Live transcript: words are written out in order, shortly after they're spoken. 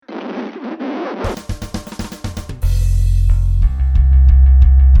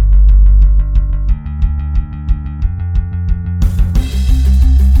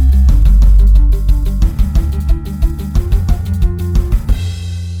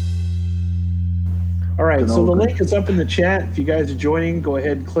All right, so the link is up in the chat. If you guys are joining, go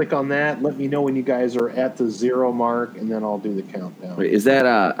ahead and click on that. Let me know when you guys are at the 0 mark, and then I'll do the countdown. Wait, is that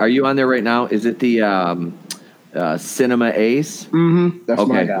are you on there right now? Is it the Cinema Ace? Mm-hmm. That's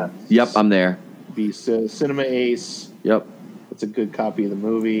my guy. Yep, I'm there. The Cinema Ace. Yep. It's a good copy of the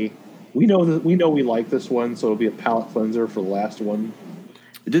movie. We know we like this one, so it'll be a palate cleanser for the last one.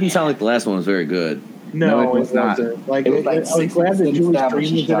 It didn't sound like the last one was very good. No, it was not. Like, I was glad that Julie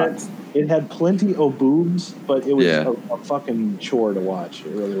Stream was in it. It had plenty of boobs, but it was a fucking chore to watch.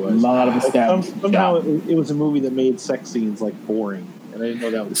 It really was. A lot of established. Somehow it was a movie that made sex scenes like boring, and I didn't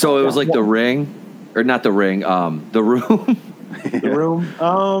know that was. So it was like The Ring, or not The Ring, The Room. The Room.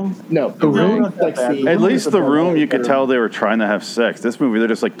 No, The Room. At least The Room, you could tell they were trying to have sex. This movie, they're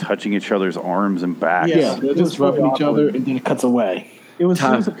just like touching each other's arms and backs. Yeah, they're just rubbing each other, and then it cuts away. It was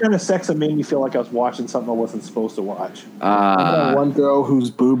the kind of sex that made me feel like I was watching something I wasn't supposed to watch. That one girl whose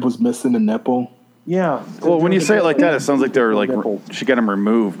boob was missing a nipple. Yeah. Well, when you say it like that, it sounds like they were like she got them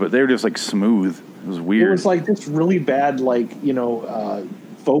removed, but they were just like smooth. It was weird. It was like this really bad,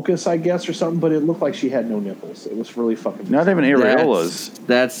 focus, I guess, or something. But it looked like she had no nipples. It was really fucking. Not even areolas.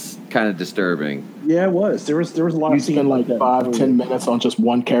 That's kind of disturbing. Yeah, it was. There was a lot. You spend like 5-10 minutes on just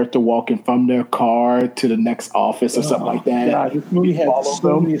one character walking from their car to the next office or something like that. Yeah, this movie had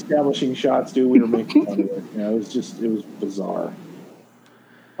so many establishing shots, dude. We were making fun of it. Yeah, it was bizarre.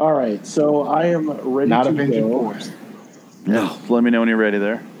 All right, so I am ready Not to Avenging go. Force. Yeah. Let me know when you're ready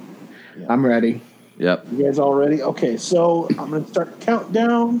there. Yeah. I'm ready. Yep. You guys all ready? Okay, so I'm going to start the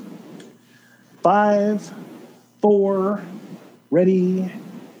countdown. 5, 4, ready,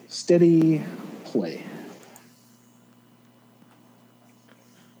 steady, play.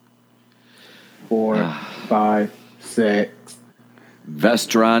 4, 5, 6.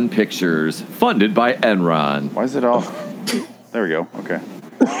 Vestron Pictures, funded by Enron. Why is it off? There we go. Okay.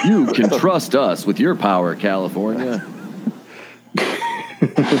 You can trust us with your power, California.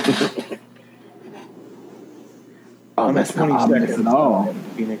 Oh, that's 20 seconds. Oh.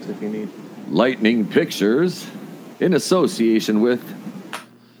 Phoenix, if you need. Lightning Pictures, in association with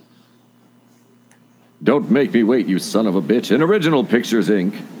Don't Make Me Wait, You Son of a Bitch, an Original Pictures,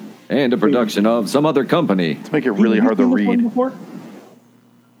 Inc., and a production of some other company. Let's make it really hard to read.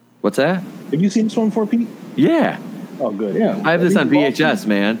 What's that? Have you seen this one before, Pete? Yeah. Oh, good. Yeah. I have this on VHS,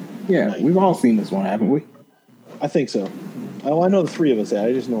 man. Yeah, we've all seen this one, haven't we? I think so. Oh, I know the three of us had.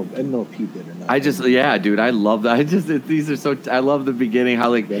 I didn't know if Pete did or not. Yeah, dude, I love that. These are so, I love the beginning,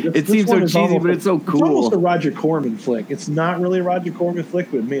 how it seems so cheesy, but it's so cool. It's almost a Roger Corman flick. It's not really a Roger Corman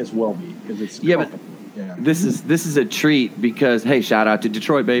flick, but it may as well be because it's. Yeah, but this is a treat because, hey, shout out to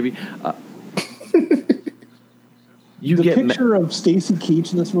Detroit, baby. The picture of Stacy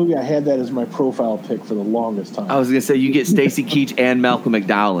Keach in this movie, I had that as my profile pic for the longest time. I was gonna say you get Stacy Keach and Malcolm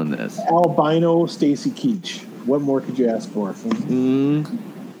McDowell in this. Albino Stacy Keach. What more could you ask for?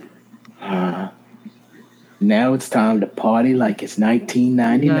 Now it's time to party like it's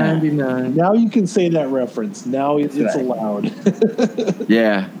 1999. Now you can say that reference. Now it's allowed.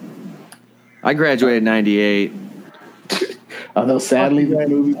 Yeah. I graduated in 98. Although sadly this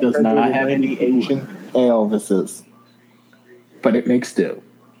movie does not have any Asian Elvises. But it makes do.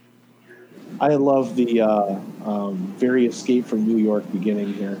 I love the very Escape from New York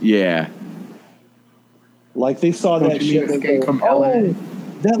beginning here. Yeah. Like they saw that shit. Escape from LA.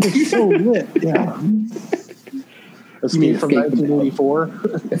 That looks so lit. Yeah. Escape from 1984.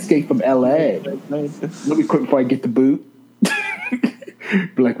 Escape from LA. Let me quick before I get the boot.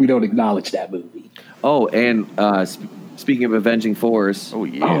 Like we don't acknowledge that movie. Oh, and speaking of Avenging Force. Oh,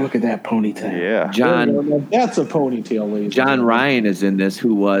 yeah. Oh, look at that ponytail. Yeah. That's a ponytail, ladies. John Ryan is in this,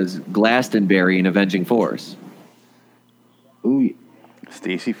 who was Glastonbury in Avenging Force. Ooh.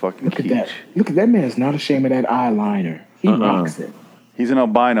 Stacy fucking Look at Keach. that. Look at that man's not ashamed of that eyeliner. He rocks it. He's an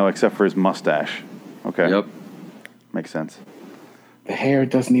albino except for his mustache. Okay. Yep. Makes sense. The hair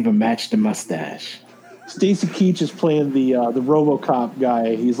doesn't even match the mustache. Stacy Keach is playing the RoboCop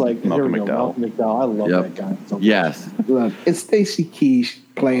guy. He's like Malcolm Malcolm McDowell. I love that guy. So much. Yes. Look, it's Stacy Keach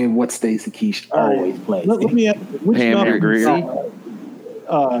playing what Stacy Keach always plays. Let me ask, which Pam Malcolm Grier.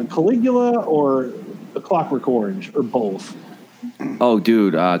 McDowell, Caligula or The Clockwork Orange or both? Oh,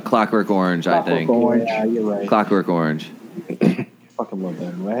 dude, Clockwork Orange, I think. Orange. Yeah, you're right. Clockwork Orange. Fucking love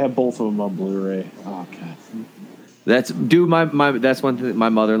that movie. I have both of them on Blu-ray. Oh god. That's that's one thing. My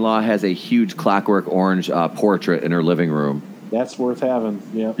mother-in-law has a huge Clockwork Orange portrait in her living room. That's worth having.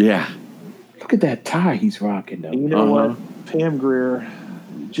 Yeah. Yeah. Look at that tie he's rocking, though. You know what? Pam Grier.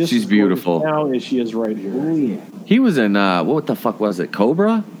 She's beautiful now as she is right here. Oh, yeah. He was in what the fuck was it?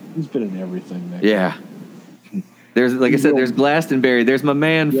 Cobra? He's been in everything. Yeah. There's, like I said, there's Glastonbury. There's my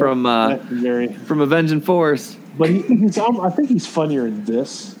man from Avenging Force. But I think he's funnier in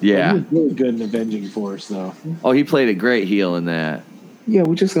this. Yeah. He's really good in Avenging Force, though. Oh, he played a great heel in that. Yeah,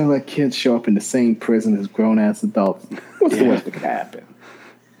 we're just gonna let kids show up in the same prison as grown ass adults. What's the worst that could happen?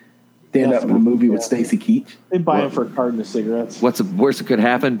 They end up in a movie with Stacy Keach. They buy him for a carton of cigarettes. What's the worst that could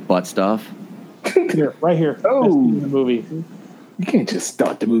happen? Butt stuff. Here, right here. Oh. Best scene in the movie. You can't just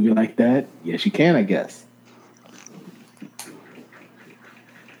start the movie like that. Yes, you can, I guess.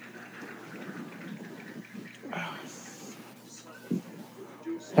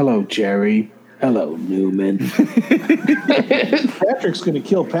 Hello, Jerry. Hello, Newman. Patrick's going to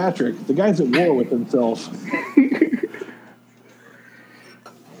kill Patrick. The guy's at war with himself.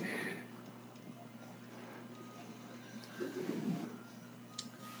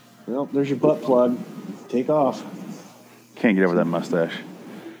 Well, there's your butt plug. Take off. Can't get over that mustache.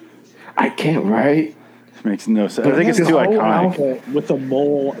 I can't, right? It makes no sense. I think it's too iconic. With the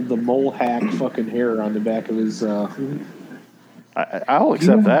mole hack fucking hair on the back of his. I'll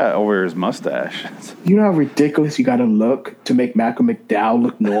accept that over his mustache. You know how ridiculous you got to look to make Malcolm McDowell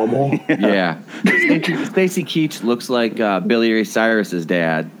look normal? Yeah. Stacy Keach looks like Billy Ray Cyrus's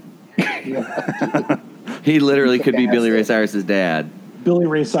dad. He literally could be Billy Ray Cyrus's dad. Billy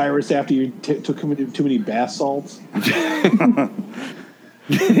Ray Cyrus after you took him too many bath salts.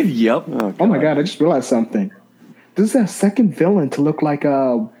 Yep. Oh my God! I just realized something. This is our second villain to look like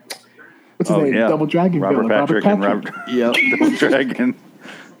what's his name? Yeah. Double Dragon Robert villain. Patrick and Robert. Yep. Double Dragon.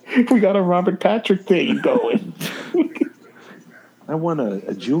 We got a Robert Patrick thing going. I want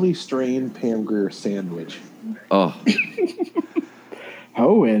a Julie Strain Pam Grier sandwich. Oh,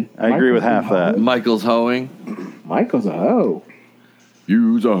 Hoeing. I agree with half that. Michael's hoeing. Michael's a hoe.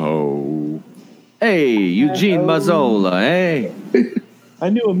 Use a hoe. Hey, Eugene Mazzola. Hey. I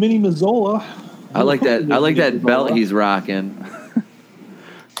knew a mini Mazzola. I like that. I like that belt he's rocking.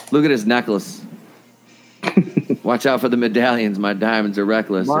 Look at his necklace. Watch out for the medallions. My diamonds are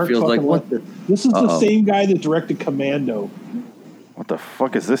reckless. Mark it feels like what? Lester. This is the same guy that directed Commando. What the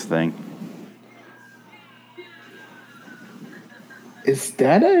fuck is this thing? Is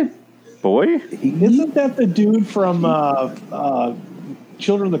that a Boy? Isn't that the dude from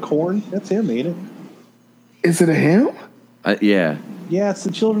Children of the Corn? That's him, ain't it? Is it a him? Yeah. Yeah, it's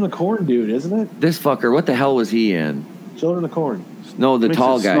the Children of the Corn dude, isn't it? This fucker. What the hell was he in? Children of the Corn. No, the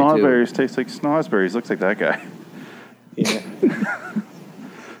tall guy too. Snozberries taste like snozberries. Looks like that guy. Yeah.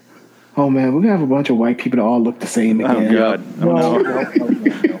 Oh man, we're gonna have a bunch of white people that all look the same Oh again. God. No.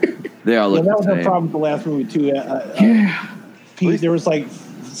 They all look that the was the same. problem with the last movie too. Yeah. Pete, there was like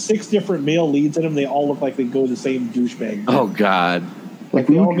 6 different male leads in them. They all look like they go the same douchebag. Oh God. Like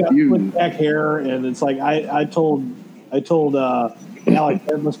They we all were got confused. slick back hair, and it's like I told Alex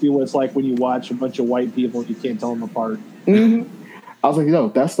that must be what it's like when you watch a bunch of white people and you can't tell them apart. Mhm. I was like, yo,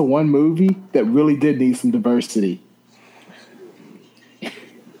 that's the one movie that really did need some diversity.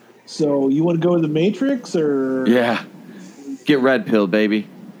 So you want to go to the Matrix or Yeah. Get red pill, baby.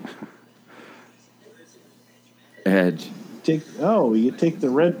 Edge. you take the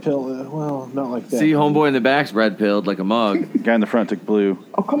red pill? Well, not like that. See, homeboy in the back's red pilled like a mug. Guy in the front took blue.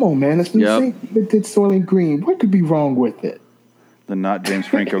 Oh, come on, man. It's the Yep. same thing that did Soylent Green. What could be wrong with it? The not James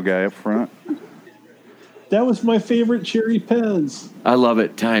Franco guy up front. That was my favorite Cherry Pez. I love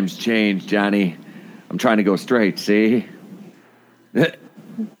it. Times change, Johnny. I'm trying to go straight, see? And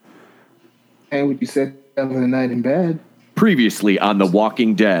what you said the other night in bed. Previously on The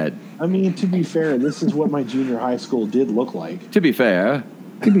Walking Dead. I mean, to be fair, this is what my junior high school did look like. To be fair.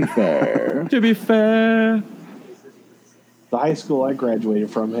 To be fair. To be fair. The high school I graduated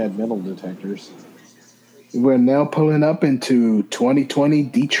from had metal detectors. We're now pulling up into 2020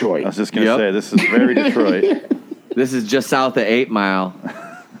 Detroit. I was just going to Yep. say, this is very Detroit. This is just south of 8 Mile.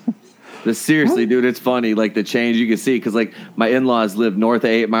 Seriously, dude, it's funny. Like the change you can see. Because, like, my in-laws live north of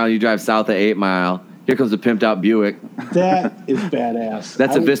 8 Mile. You drive south of 8 Mile. Here comes a pimped out Buick. That is badass.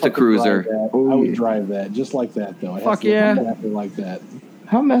 That's I a would Vista fucking Cruiser. drive that. Oh, I would yeah. drive that just like that, though. It has Fuck to look yeah. exactly like that.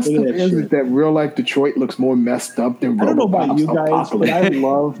 How messed Look up at that is shit. it that real life Detroit looks more messed up than I don't know about RoboCop's you guys, but I Apocalypse?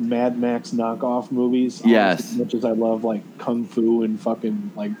 love Mad Max knockoff movies. Yes. As much as I love like kung fu and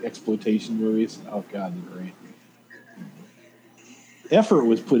fucking like exploitation movies. Oh god, they're great. Effort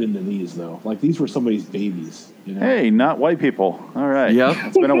was put into these though. Like these were somebody's babies. You know? Hey, not white people. All right. Yep.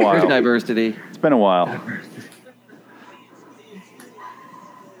 It's been a There's while. diversity. It's been a while.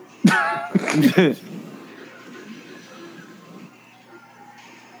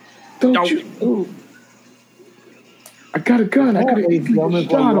 Don't you? Ooh. I got a gun. I got a Ladies and gentlemen,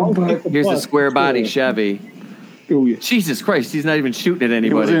 shot while him, you all take but the Here's a bus, square body cool. Chevy. oh, yeah. Jesus Christ, he's not even shooting at He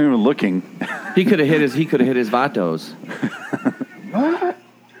anybody. wasn't even looking. He could have hit his Vatos. What?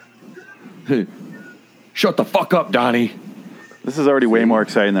 Shut the fuck up, Donnie. This is already way more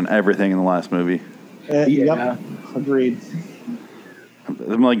exciting than everything in the last movie. Yep, agreed.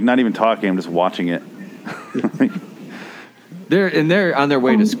 I'm like not even talking. I'm just watching it. They're on their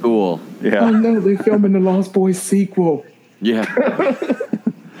way to school. Yeah. Oh no, they're filming the Lost Boys sequel. Yeah.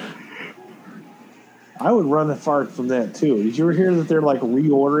 I would run far from that too. Did you ever hear that they're like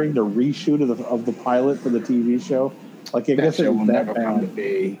reordering the reshoot of the pilot for the TV show? Like I That guess it show was will that never come to bad.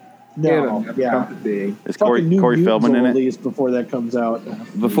 be. No, It'll never yeah. come to be. Is Fucking New Corey Mutants Feldman will in it? release before that comes out.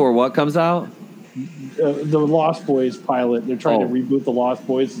 Before what comes out? The Lost Boys pilot. They're trying Oh. to reboot the Lost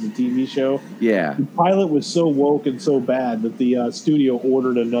Boys as a TV show. Yeah. The pilot was so woke and so bad that the studio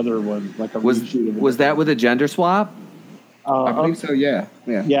ordered another one, like a reshoot of it. Was that with a gender swap? I believe so. Yeah.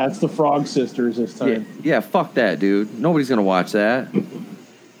 Yeah, it's the Frog Sisters this time. Yeah, fuck that, dude. Nobody's gonna watch that.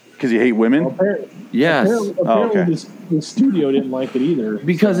 Because you hate women? Apparently, Yes, apparently okay. the studio didn't like it either.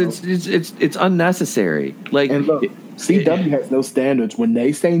 because so. it's unnecessary. Like, And look, CW has no standards. When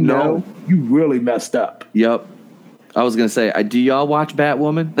they say no, you really messed up. Yep. I was gonna say, do y'all watch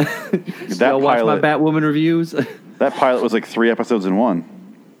Batwoman? Do That y'all watch my pilot- Batwoman reviews? That pilot was like 3 episodes in one.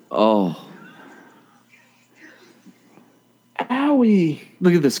 Oh, Owie.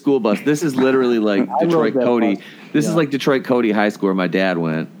 look at the school bus. This is literally like I Detroit rode that Cody. bus. This is Yeah. like Detroit Cody High School where my dad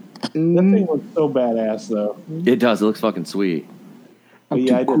went. That thing looks so badass, though. It does. It looks fucking sweet. But I'm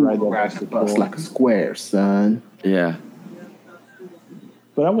yeah, I too did cool ride to that ride bus the to bus school. like a square, son. Yeah.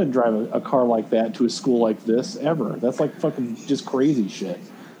 But I wouldn't drive a car like that to a school like this ever. That's like fucking just crazy shit.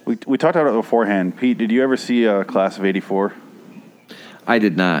 We talked about it beforehand. Pete, did you ever see Class of '84? I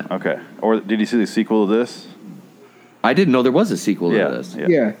did not. Okay. Or did you see the sequel to this? I didn't know there was a sequel to this.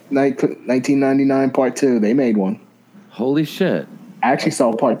 Yeah, 1999 Part 2. They made one. Holy shit. I actually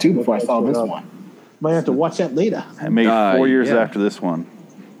saw Part 2 before I saw this one. Might have to watch that later. It made 4 years yeah. after this one.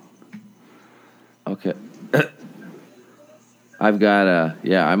 Okay. I've got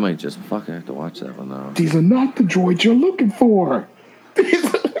I might just fucking have to watch that one now. These are not the droids you're looking for.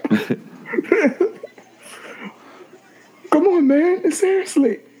 Come on, man.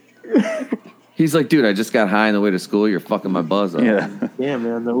 Seriously. He's like, dude, I just got high on the way to school. You're fucking my buzz up. Yeah. Yeah,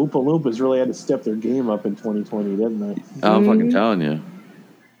 man. The Oompa Loompas really had to step their game up in 2020, didn't they? I'm fucking telling you.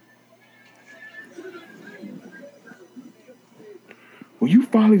 Will you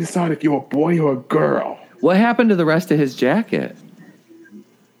finally decide if you're a boy or a girl? What happened to the rest of his jacket?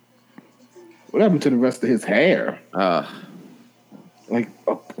 What happened to the rest of his hair? Like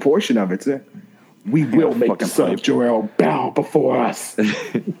a portion of it. We will make the fucking son of pipe. Jor-El bow before us.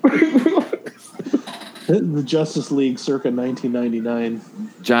 The Justice League circa 1999.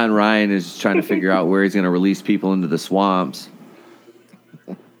 John Ryan is trying to figure out where he's going to release people into the swamps.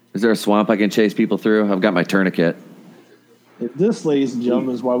 Is there a swamp I can chase people through? I've got my tourniquet. This, ladies and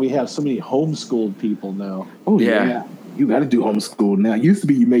gentlemen, is why we have so many homeschooled people now. Oh, Yeah. yeah. You got to do homeschool now. It used to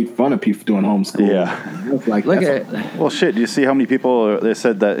be you made fun of people doing homeschool. Yeah. It's like, Look that's at Well, shit. Do you see how many people they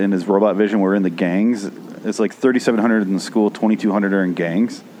said that in his Robot Vision were in the gangs? It's like 3,700 in the school, 2,200 are in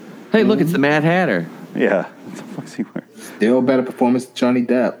gangs. Hey, look, it's the Mad Hatter. Yeah. What the fuck's he wearing? still better performance than Johnny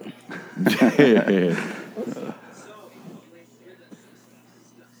Depp.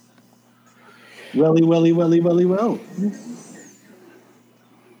 Well.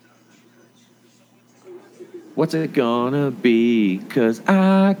 What's it gonna be? 'Cause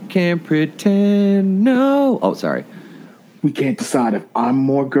I can't pretend. No. Oh, sorry. We can't decide if I'm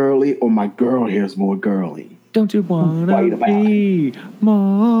more girly or my girl here's more girly. Don't you Fight wanna about be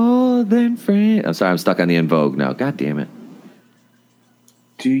more than friends? I'm sorry, I'm stuck on the In Vogue now. God damn it.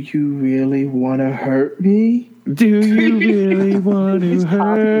 Do you really want to hurt me? Do you really want These to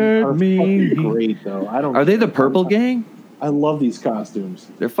costumes are hurt me? fucking great, though. I don't. Are they the Purple Gang? I love these costumes.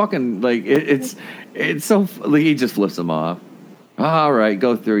 They're fucking like it's so like he just flips them off. All right,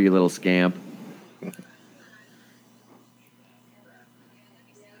 go through, you little scamp.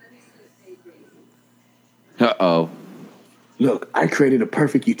 Uh-oh. Look, I created a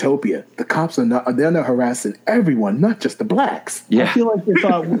perfect utopia. The cops are not harassing everyone, not just the blacks. I Yeah. feel like they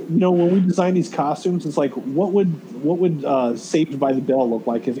thought, when we designed these costumes, it's like, what would Saved by the Bell look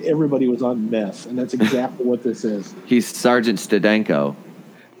like if everybody was on meth? And that's exactly what this is. He's Sergeant Stadenko.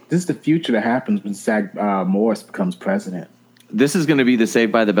 This is the future that happens when Zach Morris becomes president. This is going to be the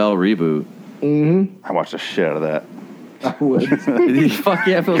Saved by the Bell reboot. I watched the shit out of that. I would. Fuck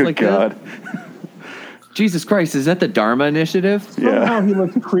yeah, it feels Good like God. that. Jesus Christ, is that the Dharma Initiative? Somehow Yeah. he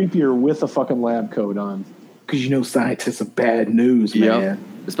looks creepier with a fucking lab coat on. Because scientists are bad news, Yep. man.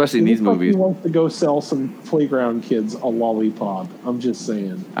 especially in these He movies. wants to go sell some playground kids a lollipop. I'm just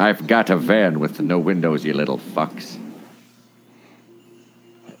saying. I've got a van with no windows, you little fucks.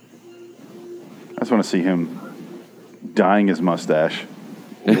 I just want to see him dyeing his mustache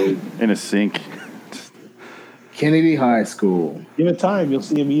in a sink. Kennedy High School. Give it time, you'll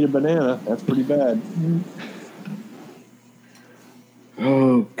see him eat a banana. That's pretty bad.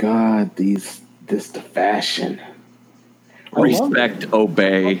 Oh God, the fashion. Respect,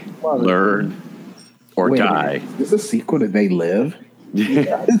 obey, Love it. learn, or Wait a die. minute, is this a sequel to They Live?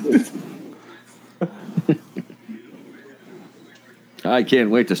 I can't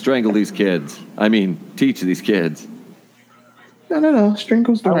wait to strangle these kids. I mean, teach these kids. No.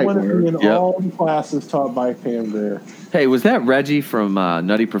 Strangle's the I right want to be word. in Yep. all the classes taught by Pam Grier. Hey, was that Reggie from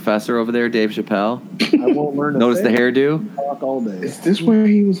Nutty Professor over there, Dave Chappelle? I won't learn a Notice the thing. hairdo? Talk all day. Is this where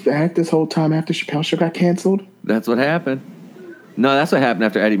he was at this whole time after Chappelle Show got canceled? That's what happened. No, that's what happened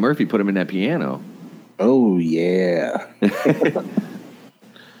after Eddie Murphy put him in that piano. Oh yeah.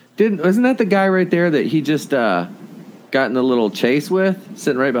 Wasn't that the guy right there that he just got in a little chase with,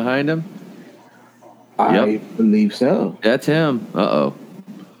 sitting right behind him? I believe so. That's him. Uh-oh.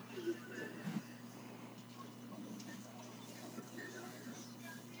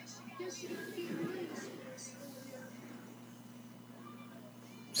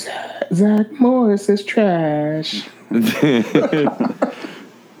 Zach Morris is trash.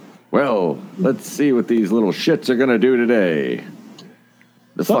 Well, let's see what these little shits are going to do today.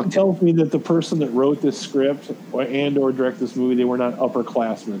 The Something fuck? tells me that the person that wrote this script and or directed this movie, they were not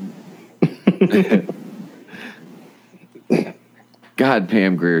upperclassmen. God,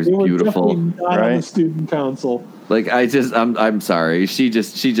 Pam Grier is They were beautiful. definitely not on Right? the student council. Like I'm sorry. She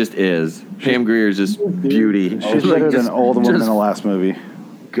just is. Pam Grier is just beauty. She's better than all the women in the last movie.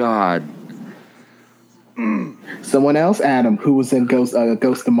 God. Someone else, Adam, who was in Ghost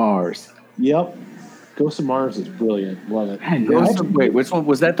of Mars. Yep. Ghost of Mars is brilliant. Love it. Wait, which one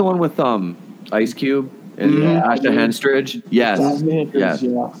was that? The one with Ice Cube and Asha Henstridge? Yes. Yes.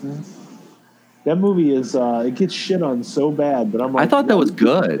 Yeah. That movie is it gets shit on so bad, but I'm like, I thought that was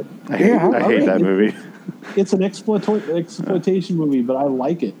good. I hate that movie. It's an exploitation movie, but I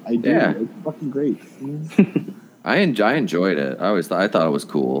like it. I do. Yeah. It's fucking great. I enjoyed it. I thought it was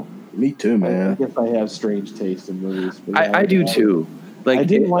cool. Me too, I man. guess I have strange taste in movies. But I do too. Like I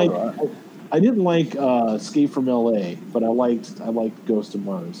didn't like Escape from L.A., but I liked Ghost of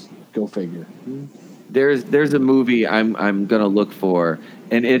Mars. Go figure. There's a movie I'm gonna look for,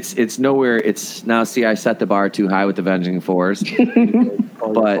 and it's nowhere. It's now. See, I set the bar too high with Avenging Force,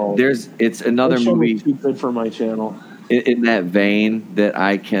 but it's another That show movie was too good for my channel. in that vein that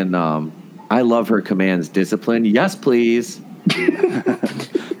I can. I love her commands discipline. Yes, please.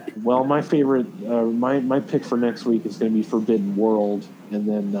 Well, my favorite, my pick for next week is going to be Forbidden World, and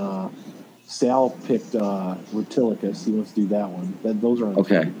then Sal picked Reptilicus. He wants to do that one. Those are on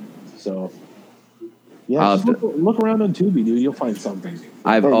Okay. Tubi. So yeah, just look around on Tubi, dude. You'll find something.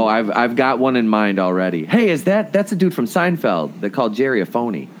 I've got one in mind already. Hey, that's a dude from Seinfeld? They called Jerry a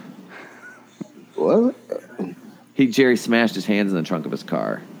phony. What? Jerry smashed his hands in the trunk of his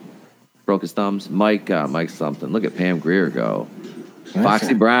car, broke his thumbs. Mike something. Look at Pam Grier go.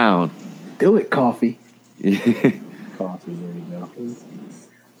 Foxy Brown. Do it, Coffee. Coffee, there you go.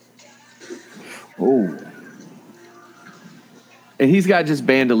 Oh, And he's got just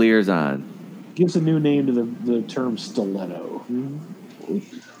bandoliers on. Gives a new name to the term stiletto.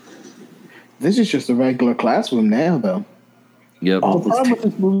 this is just a regular classroom now, though. Yep. Oh. The problem with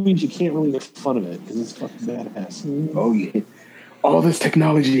this movie is you can't really make fun of it because it's fucking badass. Oh yeah. All this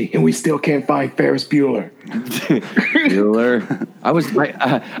technology, and we still can't find Ferris Bueller. Bueller. I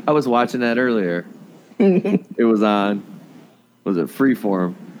was watching that earlier. It was on. Was it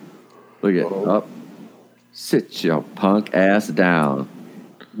Freeform? Look at up. Sit your punk ass down.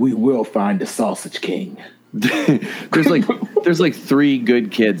 We will find the Sausage King. there's like 3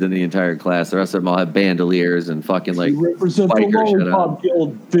 good kids in the entire class. The rest of them all have bandoliers and fucking like You represent the biker shit on. Lollipop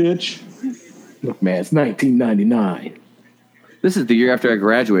Guild, bitch. Look, man, it's 1999. This is the year after I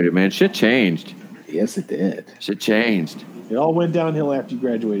graduated, man. Shit changed. Yes, it did. Shit changed. It all went downhill after you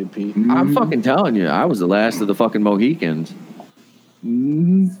graduated, Pete. I'm fucking telling you, I was the last of the fucking Mohicans.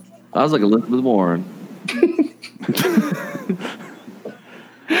 I was like Elizabeth Warren.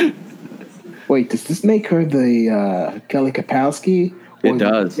 Wait, does this make her the Kelly Kapowski? It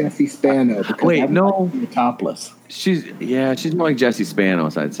does. Jesse Spano. Because Wait, I'd no. like to see her topless. She's more like Jesse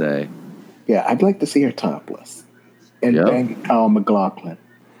Spanos, I'd say. Yeah, I'd like to see her topless. And Yep. bang Kyle McLaughlin.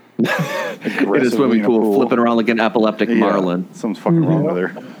 In a swimming pool, flipping around like an epileptic marlin. Something's fucking wrong with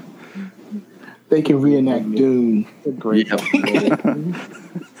her. They can reenact Dune. It's a great Yep. movie.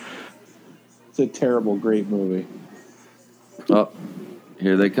 It's a terrible, great movie. Oh,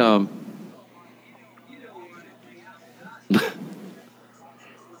 here they come.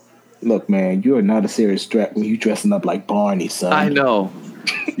 Look, man, you are not a serious threat when you dressing up like Barney, son. I know.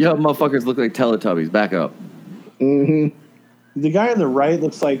 Yo, motherfuckers look like Teletubbies. Back up. Mm-hmm. The guy on the right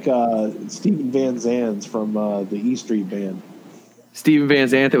looks like Steven Van Zandt from the E Street Band. Steven Van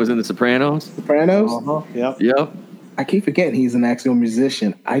Zandt that was in The Sopranos. Sopranos? Uh-huh. Yep. Yep. I keep forgetting he's an actual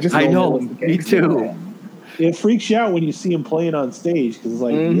musician. I know. what's the Me case too. with that. It freaks you out when you see him playing on stage because it's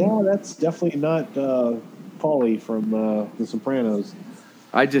like, Mhm. yeah, that's definitely not Paulie from The Sopranos.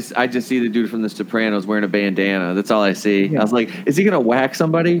 I just see the dude from The Sopranos wearing a bandana. That's all I see. I was like, is he gonna whack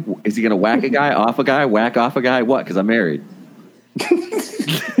somebody? Is he gonna whack a guy, off a guy, whack off a guy? What? Because I'm married.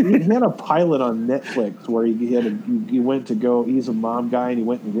 He had a pilot on Netflix where he went to go. He's a mom guy and he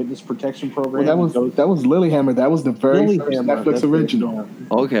went in witness protection program. Well, that was Lilyhammer. That was the very first Lilyhammer, Netflix that's original. it,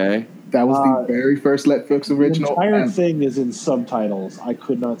 Okay. That was the very first Netflix The original. entire And thing is in subtitles. I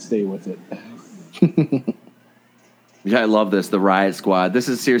could not stay with it. Yeah, I love this. The Riot Squad. This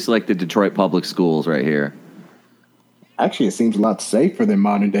is seriously like the Detroit public schools right here. actually, it seems a lot safer than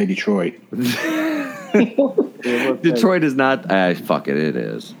modern day Detroit. Detroit is not. Fuck it. It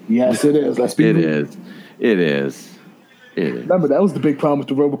is. Yes, it is. Let's be It real. is. It is. It is. Remember, that was the big problem with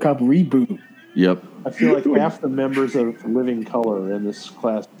the RoboCop reboot. Yep. I feel like half the members of Living Color in this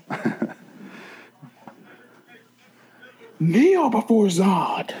class. Neo before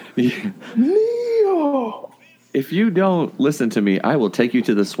Zod. Neo. If you don't listen to me, I will take you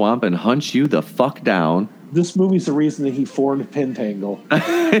to the swamp and hunt you the fuck down. This movie's the reason that he formed Pentangle.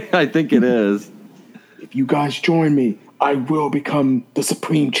 I think it is. If you guys join me, I will become the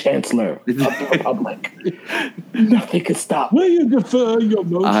Supreme Chancellor of the Republic. Nothing can stop me. Will you defer your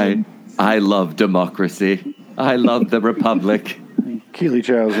motion? I love democracy. I love the Republic. Keely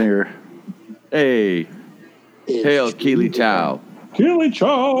Chow's here. Hey. Hail Keely Chow. Killy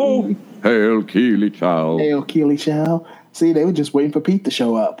Chow! Hail Keely Chow. Hail, Keely Chow. See, they were just waiting for Pete to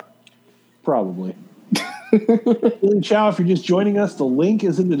show up. Probably. Killy Chow, if you're just joining us, the link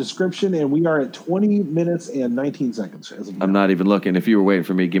is in the description, and we are at 20 minutes and 19 seconds. As of now. I'm not even looking. If you were waiting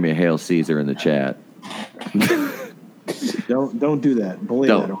for me, give me a Hail Caesar in the chat. Don't do that. Bully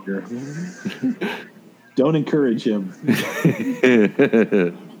Don't. that over. Don't encourage him.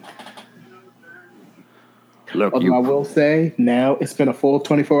 Look, Although I will say, now it's been a full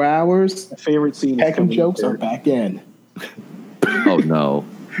 24 hours. My favorite scene is Peckham coming jokes up are there. back in. Oh, no.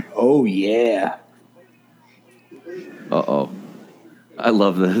 Oh, yeah. Uh-oh. I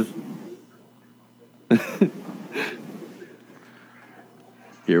love this.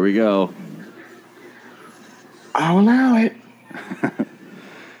 Here we go. I'll allow it.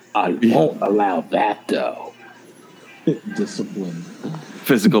 I won't allow that, though. Discipline.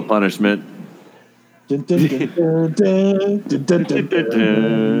 Physical punishment. Dun, dun, dun, dun, dun, dun, dun,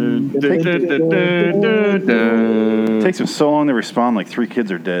 dun. It takes him so long to respond, like 3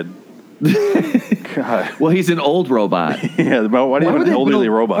 kids are dead. God. Well, he's an old robot. Yeah, but why do you have an elderly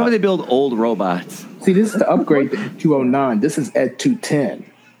robot? Why would they build old robots? See, this is the upgrade to Ed 209. This is Ed 210.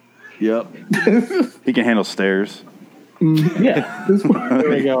 Yep. He can handle stairs. Yeah. This Here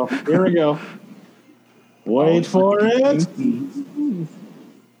we go. Here we go. Wait for it.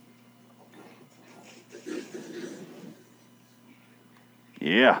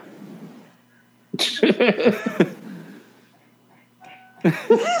 Yeah.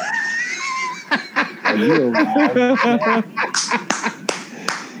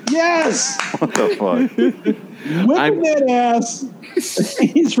 Yes! What the fuck? Whipping that ass.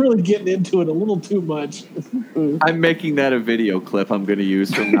 He's really getting into it a little too much. I'm making that a video clip I'm going to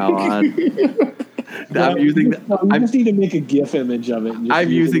use from now on. I'm using We just need to make a GIF image of it. and just I'm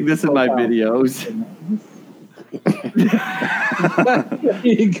use using it this in my profile. videos. There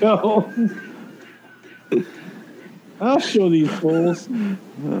you go. I'll show these fools.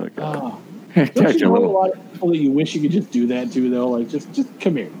 Oh, God. Don't you know a lot of people that you wish you could just do that to, though? Like, just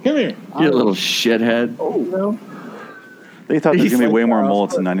come here. Come here. You little shithead. You know? They thought there was going to be way more He's-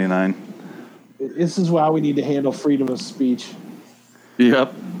 mullets in 99. This is why we need to handle freedom of speech.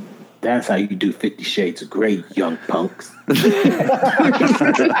 Yep. That's how you do 50 Shades of Grey, young punks. That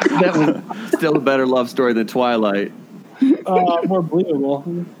was still a better love story than Twilight. More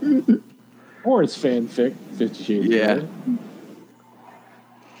believable. Or it's fanfic, 50 Shades of Yeah. Grey.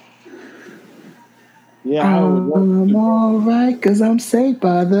 Yeah, I would I'm alright, because I'm saved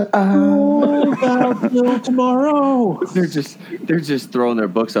by the eye. till tomorrow. They're just throwing their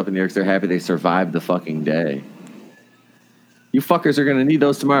books up in the air because they're happy they survived the fucking day. You fuckers are gonna need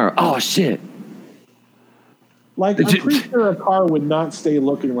those tomorrow. Oh shit. Like, I'm pretty sure a car would not stay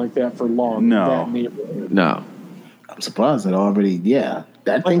looking like that for long. No. In that neighborhood. No. I'm surprised it already. Yeah,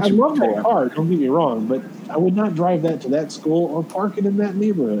 that Like, thing I should love be that torn. car. Don't get me wrong, but I would not drive that to that school or park it in that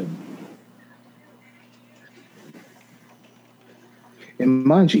neighborhood. And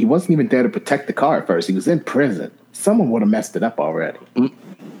mind you, he wasn't even there to protect the car at first. He was in prison. Someone would have messed it up already.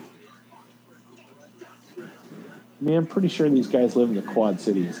 Man, I'm pretty sure these guys live in the Quad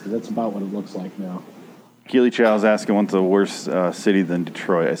Cities because that's about what it looks like now. Keely Chow's asking what's a worse city than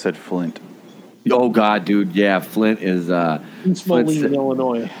Detroit. I said Flint. Oh God, dude, yeah, Flint is It's Moline,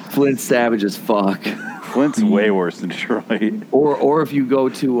 Illinois. Flint's savage as fuck. Flint's way worse than Detroit. Or if you go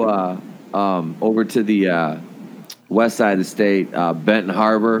to over to the west side of the state, Benton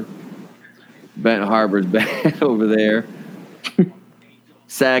Harbor. Benton Harbor's bad over there.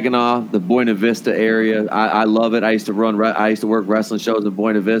 Saginaw, the Buena Vista area. I love it. I used to work wrestling shows in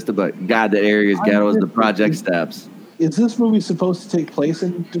Buena Vista, but God, that area is ghetto as the Project Steps. Is this movie supposed to take place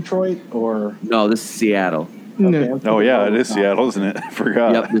in Detroit or? No, this is Seattle. Okay, Oh, yeah, it is Seattle, isn't it? I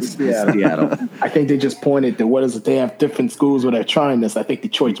forgot. Yep, this is Seattle. I think they just pointed to what is it? They have different schools where they're trying this. I think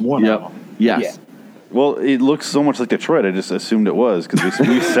Detroit's one of Yep. them. Yes. Well, it looks so much like Detroit. I just assumed it was because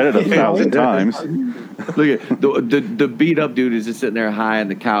we said it 1,000 times. Look at the beat up dude is just sitting there high on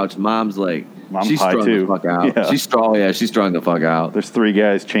the couch. Mom's like, Mom's she's high strung too. the fuck out. Yeah. She's strong. Yeah, she's strung the fuck out. There's 3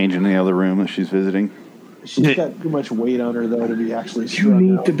 guys changing in the other room that she's visiting. She's got too much weight on her though to be actually. You strung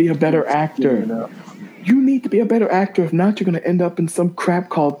need out. to be a better actor. You know? You need to be a better actor. If not, you're going to end up in some crap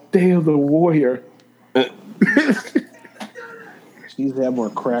called Day of the Warrior. She needs to have more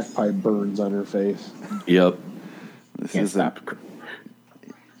crack pipe burns on her face. Yep. This Can't is stop.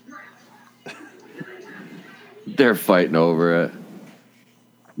 They're fighting over it.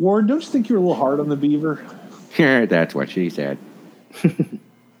 Warren, don't you think you're a little hard on the beaver? That's what she said.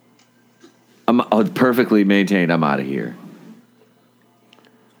 I'm perfectly maintained. I'm out of here.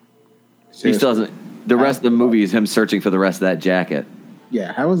 He still doesn't. The rest of the movie is him searching for the rest of that jacket.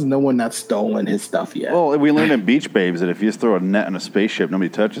 Yeah, how has no one not stolen his stuff yet? Well, we learned in Beach Babes that if you just throw a net on a spaceship, nobody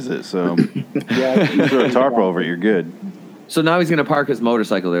touches it. So Yeah, you throw a tarp over it, you're good. So now he's gonna park his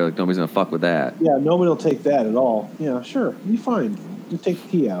motorcycle there. Like nobody's gonna fuck with that. yeah. Nobody will take that at all. Yeah, sure, be fine. Just take the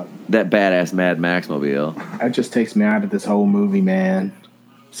key out. That badass Mad Max mobile. That just takes me out of this whole movie, man.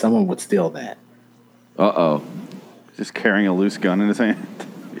 Someone would steal that. Uh-oh. Just carrying a loose gun in his hand.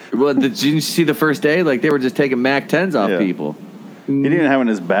 Well, did you see the first day? Like they were just taking Mac 10s off Yeah. people. He didn't have it in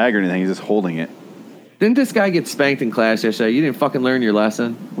his bag or anything. He's just holding it. Didn't this guy get spanked in class yesterday? You didn't fucking learn your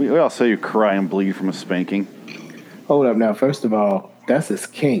lesson. We all saw you cry and bleed from a spanking. Hold up now. First of all, that's his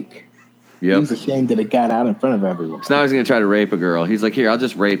kink. He was ashamed that it got out in front of everyone. So now he's gonna try to rape a girl. He's like, here, I'll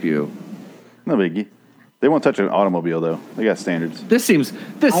just rape you. No biggie. They won't touch an automobile, though. They got standards. This seems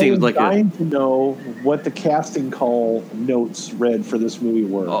I am like a dying to know what the casting call notes read for this movie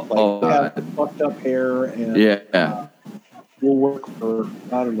were. They have fucked up hair and yeah. will work for,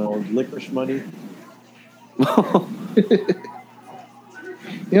 I don't know, licorice money. You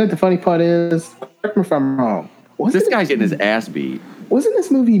know what the funny part is? Correct me if I'm wrong. This guy's getting his ass beat. Wasn't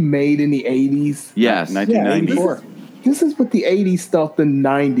this movie made in the 80s? Yes. 1990. 84. This is what the 80s thought the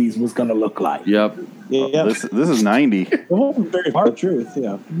 90s was going to look like. Yep. Yeah, This is 90. it wasn't very hard, truth.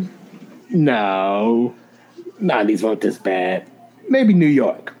 Yeah, No. 90s weren't this bad. Maybe New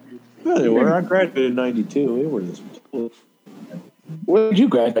York. yeah, they were. I graduated in '92. They were this Where did you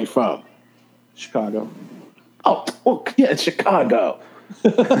graduate from? Chicago. Oh, yeah, Chicago.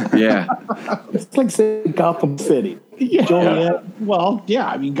 Yeah. It's like saying Gotham City. Yeah. Joliet. Well, yeah.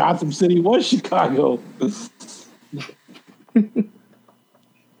 I mean, Gotham City was Chicago.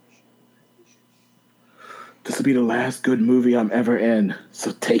 This will be the last good movie I'm ever in.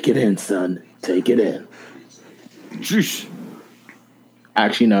 So take it in, son. Take it in. Sheesh.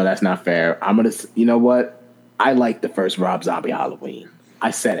 Actually, no, that's not fair. You know what? I like the first Rob Zombie Halloween.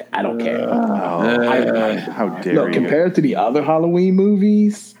 I said it. I don't care. How dare No, you? compared to the other Halloween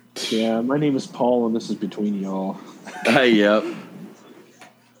movies, Yeah, my name is Paul, and this is between y'all. Yep.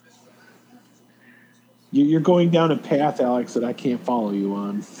 You're going down a path, Alex, that I can't follow you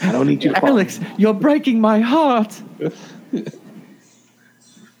on. I don't need you to follow. Alex, you're breaking my heart.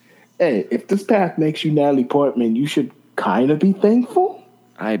 Hey, if this path makes you Natalie Portman, you should kind of be thankful.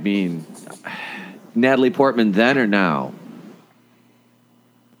 I mean, Natalie Portman then or now?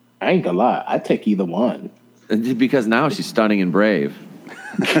 I ain't gonna lie. I'd take either one. Because now she's stunning and brave.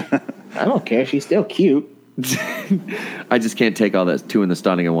 I don't care. She's still cute. I just can't take all that 2 in the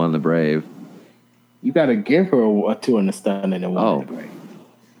stunning and 1 in the brave. You got to give her a 2 in the stun and a 1 in the brave.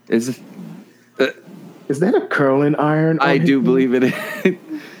 Is Is that a curling iron? I on do his believe it is.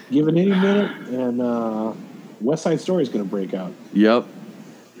 Give it any minute, and West Side Story is going to break out. Yep.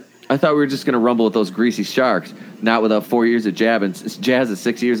 I thought we were just going to rumble with those greasy sharks, not without 4 years of jab and Jazz is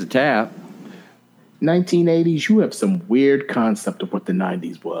 6 years of tap. 1980s, you have some weird concept of what the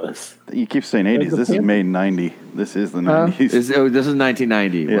 90s was. You keep saying 80s. This is made 90. This is the 90s. This is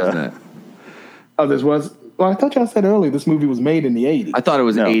 1990, wasn't it? Oh, this was. Well, I thought y'all said earlier this movie was made in the 80s. I thought it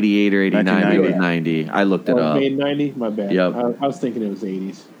was 88 or 89. 1990. Maybe 90. I looked it up. Made 90? My bad. Yep. I was thinking it was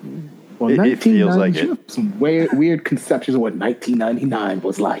 80s. Well, It feels like it. You have some weird conceptions of what 1999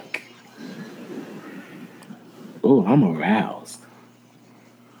 was like. Oh, I'm aroused.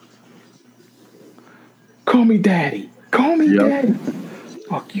 Call me daddy. Call me daddy.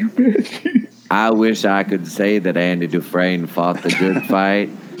 Fuck you, bitch. I wish I could say that Andy Dufresne fought the good fight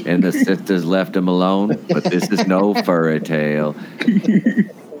and the sisters left him alone, but this is no fairy tale.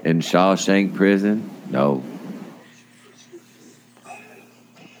 In Shawshank Prison, no.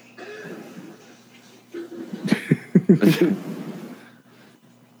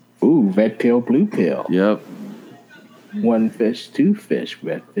 Ooh, red pill, blue pill. Yep. One fish, two fish,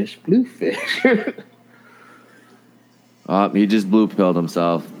 red fish, blue fish. He just blue pilled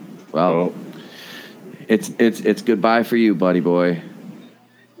himself. Well, it's goodbye for you, buddy boy.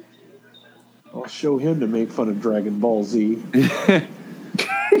 I'll show him to make fun of Dragon Ball Z.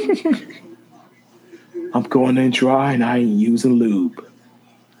 I'm going in dry and I ain't using lube.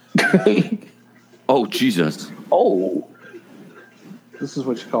 Oh, Jesus. Oh. This is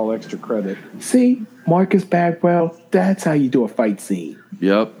what you call extra credit. See, Marcus Bagwell, that's how you do a fight scene.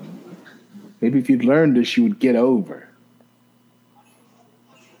 Yep. Maybe if you'd learned this, you would get over.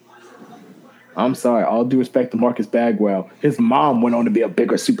 I'm sorry, all due respect to Marcus Bagwell, his mom went on to be a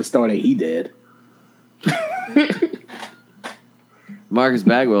bigger superstar than he did. Marcus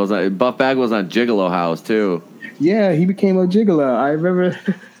Bagwell's Buff Bagwell's on Gigolo House too. Yeah, he became a gigolo. I remember.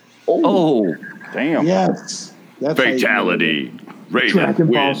 Oh, Damn. Yes. That's how you do it. Raven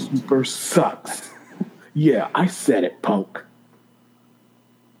Dragon Ball Super sucks. Yeah, I said it, punk.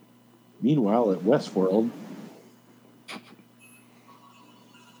 Meanwhile, at Westworld,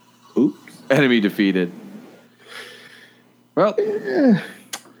 Oops. Enemy defeated. Well,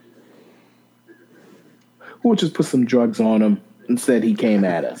 We'll just put some drugs on him and said he came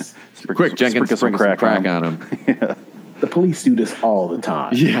at us. quick, Jenkins, sprinkle some crack on him. Yeah. The police do this all the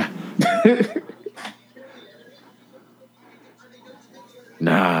time. Yeah.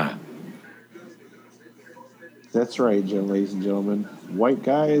 Nah. that's right, ladies and gentlemen. White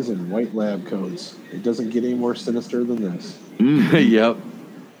guys in white lab coats. It doesn't get any more sinister than this. Yep.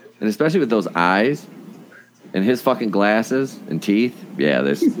 And especially with those eyes and his fucking glasses and teeth. Yeah,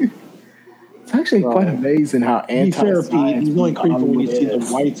 this. It's actually quite amazing how Be fair, anti-science Pete. He's only creepy when you see the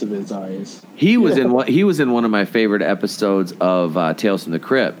is. whites of his eyes. He was in one of my favorite episodes of Tales from the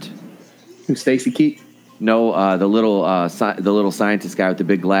Crypt. Who's Stacy Keach? No, the little scientist guy with the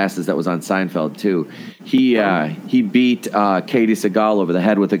big glasses that was on Seinfeld too. He beat Katie Seagal over the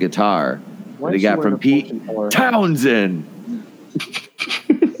head with a guitar that he is she got wearing from a Pete fortune teller? Townsend.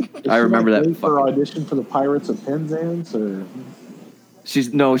 I remember that. For audition for the Pirates of Penzance, or She's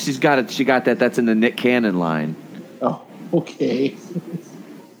got it. She got that. That's in the Nick Cannon line. oh, okay.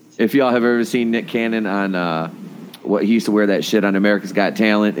 If y'all have ever seen Nick Cannon on what he used to wear that shit on America's Got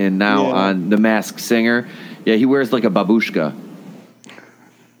Talent and now on The Masked Singer, yeah, he wears like a babushka.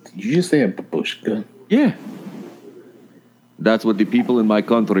 Did you just say a babushka? Yeah, that's what the people in my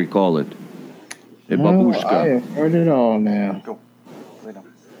country call it. A I babushka. have heard it all now. Go. Lay down.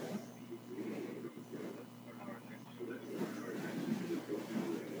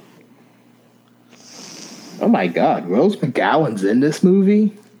 Oh my God, Rose McGowan's in this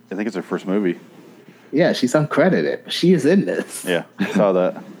movie? I think it's her first movie. Yeah, she's uncredited, but she is in this. Yeah, I saw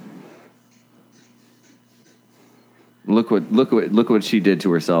that. Look what she did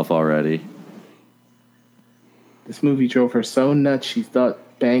to herself already. This movie drove her so nuts she thought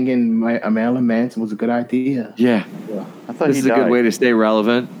banging Marilyn Manson was a good idea. Yeah, I thought this he is a died. good way to stay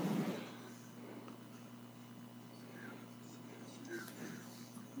relevant.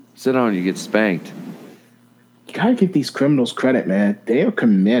 Sit down, you get spanked. You gotta give these criminals credit, man. They are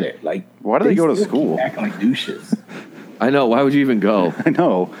committed. Like, Why do they go to still school? keep acting like douches. I know. Why would you even go? I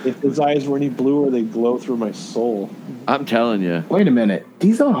know. If his eyes were any bluer, they'd glow through my soul. I'm telling you. Wait a minute.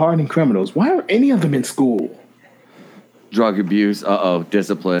 These are hardened criminals. Why are any of them in school? Drug abuse.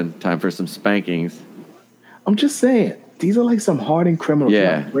 Discipline. Time for some spankings. I'm just saying. These are like some hardened criminals.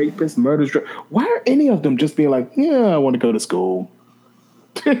 Yeah. Like rapists, murderers. Why are any of them just being like, yeah, I want to go to school?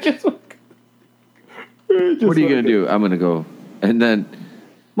 Just like- just What are you like- gonna do? I'm gonna go. And then,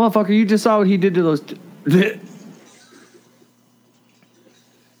 motherfucker, you just saw what he did to those.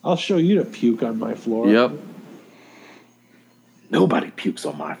 I'll show you to puke on my floor. Yep. Nobody pukes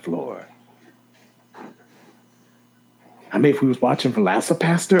on my floor. I mean, if we was watching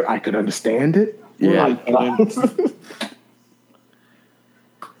Velocipaster, I could understand it. Yeah.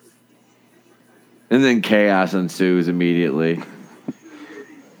 And then chaos ensues immediately.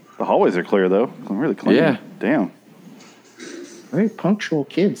 The hallways are clear, though. Really clean. Yeah. Damn. Very punctual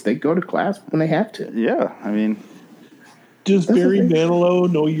kids. They go to class when they have to. Yeah, I mean... Does Barry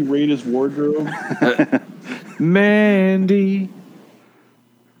Manilow know you raid his wardrobe? Mandy.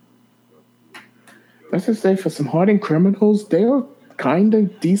 Let's just say for some hardened criminals, they're kind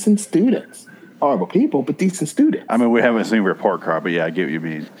of decent students. Horrible people, but decent students. I mean, we haven't seen Report Card, but yeah, I get what you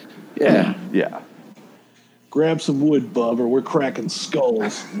mean. Yeah. Yeah. Grab some wood, bub, or we're cracking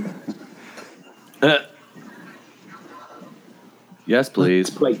skulls. Yes, please.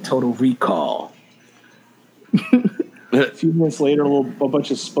 Let's play Total Recall. A few minutes later, a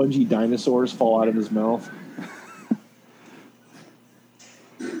bunch of spongy dinosaurs fall out of his mouth.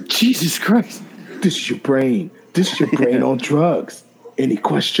 Jesus Christ. This is your brain. This is your brain on drugs. Any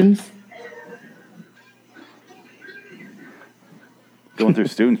questions? Going through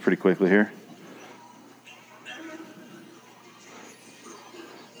students pretty quickly here.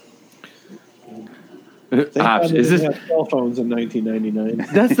 Thank God they Is this? didn't have cell phones in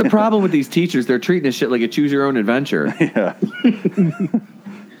 1999. That's the problem with these teachers. They're treating this shit like a choose your own adventure. Yeah.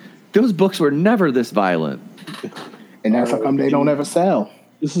 Those books were never this violent. And that's how come they don't ever sell.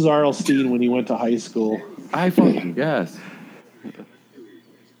 This is R.L. Stine when he went to high school. I fucking guess.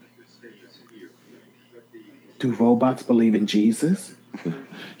 Do robots believe in Jesus?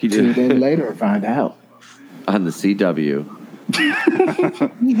 He Tune did in later and find out. on the CW.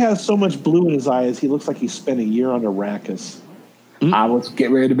 He has so much blue in his eyes, he looks like he spent a year on Arrakis. I was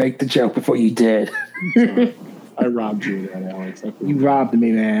getting ready to make the joke before you did. I robbed you of that, Alex. You robbed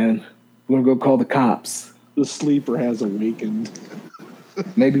me, man. We're going to go call the cops. The sleeper has awakened.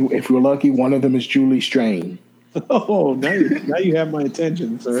 Maybe if we're lucky, one of them is Julie Strain. Oh, now you have my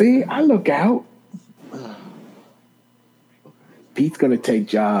attention, sir. See, I look out. Pete's going to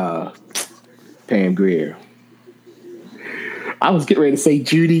take Pam Grier. I was getting ready to say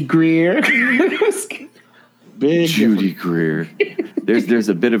Judy Greer. Big Judy Greer. There's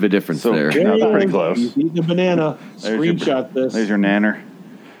a bit of a difference So- there. Yeah, that's pretty difference. close. He's eating a banana. There's your- Screenshot this. There's your nanner.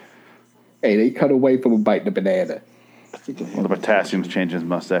 Hey, they cut away from a bite the banana. I think it Well, the potassium's changing his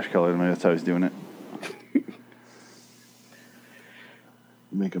mustache color. Maybe that's how he's doing it.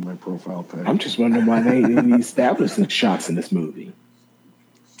 making my profile pic. I'm just wondering why they didn't establish some shots in this movie.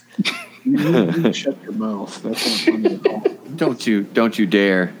 You need to shut your mouth. That's not funny at all. Don't you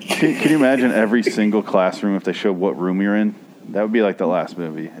dare. Can you imagine every single classroom if they showed what room you're in? That would be like the last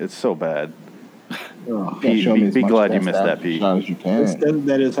movie. It's so bad. Oh, Pete, Show me as be much glad you of missed that, Pete. shot as you can.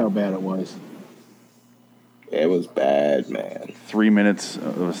 that is how bad it was. It was bad, man. 3 minutes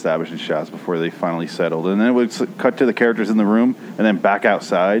of establishing shots before they finally settled. And then it would cut to the characters in the room and then back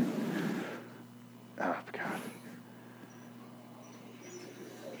outside. Oh, God.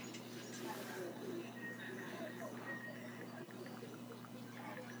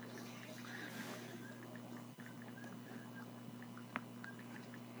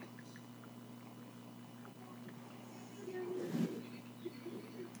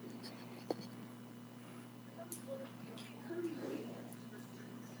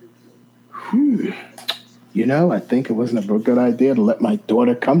 You know, I think it wasn't a good idea to let my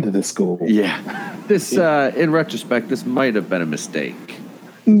daughter come to this school. Yeah. This, in retrospect, this might have been a mistake.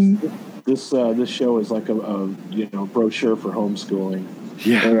 This show is like a brochure for homeschooling.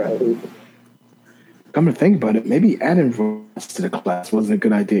 Yeah. Come to think about it, maybe adding Ross to the class wasn't a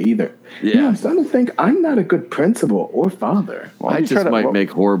good idea either. Yeah. You know, I'm starting to think I'm not a good principal or father. Why would I you try just to- might why- make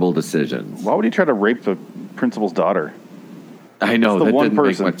horrible decisions. Why would he try to rape the principal's daughter? I know, the that one didn't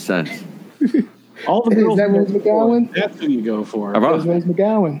person. make much sense. All the Is girls. that Rose McGowan? That's who you go for. Of all, There's Rose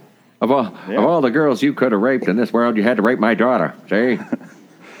McGowan. of all the girls you could have raped in this world, you had to rape my daughter. See?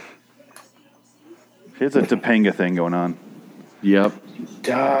 Here's a Topanga thing going on. Yep.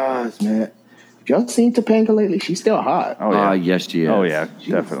 Does, man. Have y'all seen Topanga lately? She's still hot. Oh, yeah. Yes, she is. Oh, yeah,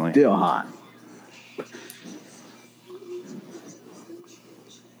 She's definitely. still hot.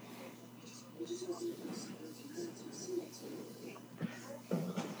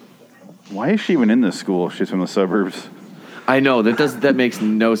 Why is she even in this school? She's from the suburbs. I know that makes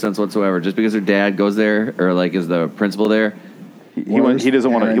no sense whatsoever. Just because her dad goes there or like is the principal there. He Worst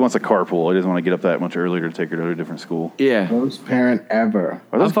doesn't want to. He parent. wants a carpool. He doesn't want to get up that much earlier to take her to a different school. Yeah. Worst parent ever.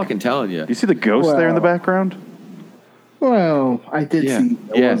 Are those, I'm fucking telling you. do you see the ghost there in the Well, background? Well, I did Yeah. see.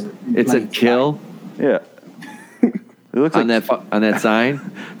 Yeah. It's a kill Yeah. It looks on like that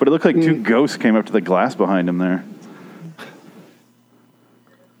sign. but it looked like two ghosts came up to the glass behind him there.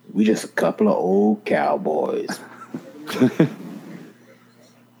 We just a couple of old cowboys. Would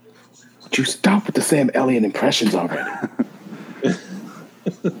you stop with the Sam Elliott impressions already?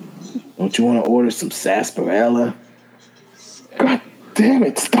 Don't you want to order some sarsaparilla? God damn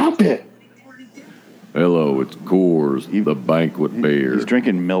it, stop it. Hello, it's Coors, the banquet beer. He's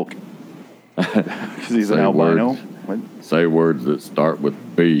drinking milk because he's an Say albino. words. Say words that start with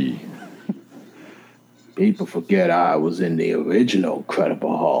B. People forget I was in the original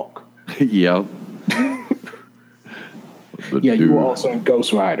Incredible Hulk. Yep. Yeah, you were also in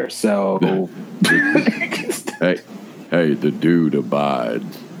Ghost Rider, so... Hey, the dude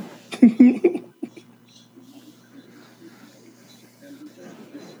abides.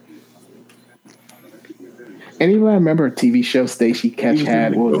 Anybody remember a TV show Stacey Ketch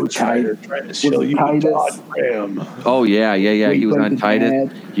had? What was it, Titus? Trying to show you Todd Graham. Oh, yeah. He was on Titus.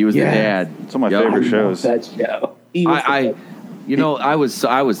 dad. He was the Yeah. dad. It's one of my Yep. favorite shows. That show. He was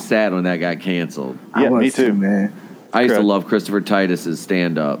I was sad when that got canceled. I Yeah, was me too. man. I used to Correct. love Christopher Titus's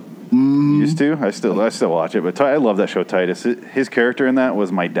stand-up. Used to. I still watch it, but I love that show, Titus. His character in that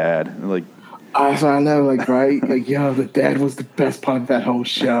was my dad. Like, I know, like, right? Like, yo, the dad was the best part of that whole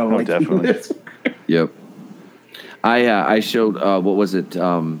show. Oh, Like, definitely. Yep. I showed what was it?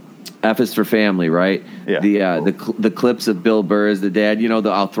 F is for Family, right? Yeah. The clips of Bill Burr as the dad. You know,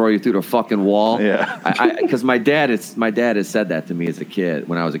 I'll throw you through the fucking wall. Yeah. Because my dad has said that to me as a kid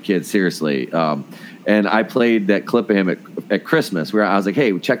when I was a kid. Seriously. And I played that clip of him at Christmas where I was like,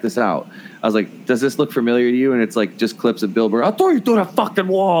 "Hey, check this out." I was like, "Does this look familiar to you?" And it's like just clips of Bill Burr. I'll throw you through the fucking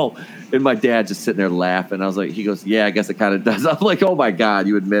wall. And my dad just sitting there laughing. I was like, he goes, "Yeah, I guess it kind of does." I'm like, "Oh my God,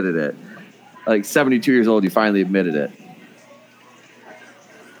 you admitted it." Like 72 years old, you finally admitted it.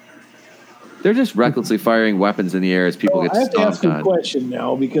 They're just recklessly firing weapons in the air as people Well, get I have to ask stomped you a on. question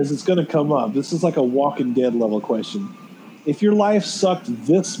now because it's going to come up. This is like a Walking Dead level question. If your life sucked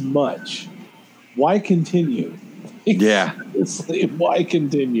this much, why continue? Yeah. It's like, why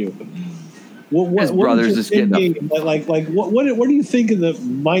continue? His brother's is just your getting thinking? Like what are you thinking that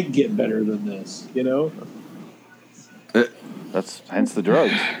might get better than this? You know? That's hence the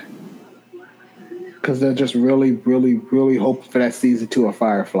drugs. Because they're just really, really, really hoping for that season 2 of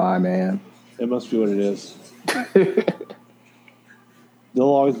Firefly, man. That must be what it is. There'll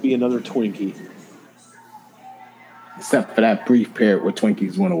always be another Twinkie. Except for that brief period where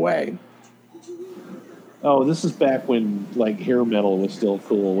Twinkies went away. Oh, this is back when like hair metal was still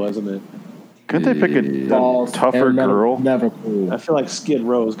cool, wasn't it? Couldn't they pick a Balls, tougher and girl? Never cool. I feel like Skid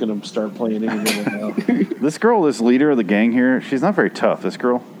Row is going to start playing any minute now. This girl, this leader of the gang here, she's not very tough. This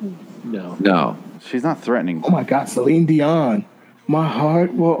girl, No. No. she's not threatening. Oh my God, Celine Dion. My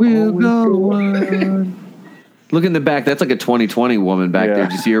heart will We'll always go on. Look in the back. That's like a 2020 woman back Yeah. there.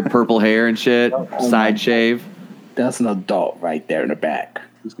 Did you see her purple hair and shit? Side shave. That's an adult right there in the back.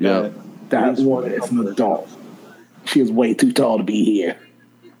 He's got Yeah. it. That He's woman is an adult. She is way too tall to be here.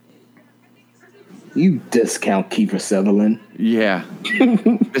 You discount Kiefer Sutherland. Yeah.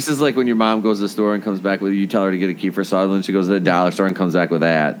 This is like when your mom goes to the store and comes back with you tell her to get a Kiefer Sutherland. She goes to the dollar store and comes back with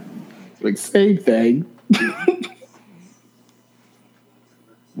that. Like, same thing.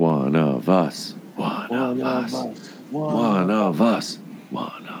 One of us. One One of of us. us. One of us.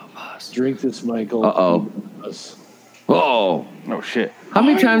 One of us. Drink this, Michael. Uh-oh. Us. Oh. Oh shit! How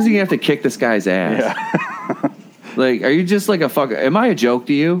many times do you have to kick this guy's ass? Yeah. Like, are you just like a fucker? Am I a joke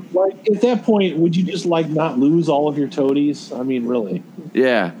to you? Like at that point, would you just like not lose all of your toadies? I mean, really?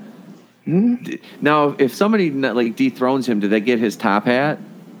 Yeah. Now, if somebody like dethrones him, do they get his top hat?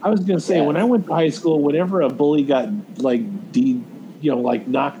 I was gonna say Yeah. when I went to high school, whenever a bully got like like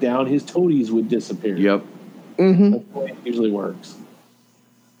knocked down, his toadies would disappear. Yep. Mm-hmm. That's the way it usually works.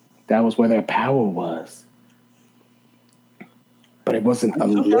 That was where their power was. But it wasn't I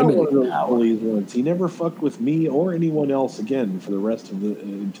took out one of unlimited those power. bullies once. He never fucked with me or anyone else again for the rest of the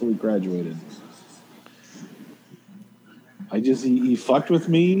until he graduated. He fucked with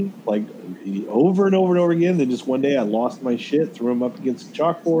me like over and over and over again. Then just one day I lost my shit, threw him up against the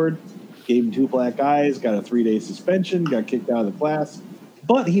chalkboard, gave him 2 black eyes, got a 3-day suspension, got kicked out of the class.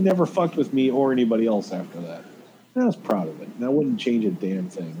 But he never fucked with me or anybody else after that. And I was proud of it. And I wouldn't change a damn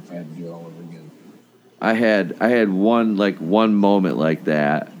thing if I had to do it all over again. I had one moment like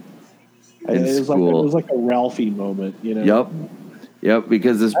that in It was school. like a Ralphie moment, you know. Yep.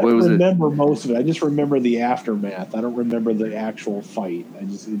 Because this I boy don't was remember most of it. I just remember the aftermath. I don't remember the actual fight.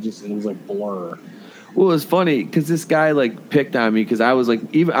 It was like blur. Well, it was funny because this guy like picked on me because I was like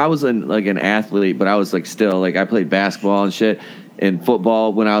I was like an athlete, but I was like still like I played basketball and shit. in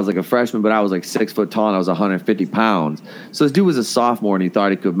football when I was like a freshman, but I was like 6 foot tall and I was 150 pounds. So this dude was a sophomore and he thought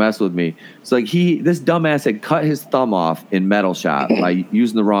he could mess with me. So like this dumbass had cut his thumb off in metal shop by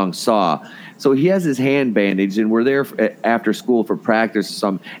using the wrong saw. So he has his hand bandaged and we're there after school for practice or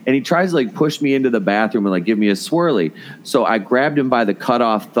something. And he tries to like push me into the bathroom and like give me a swirly. So I grabbed him by the cut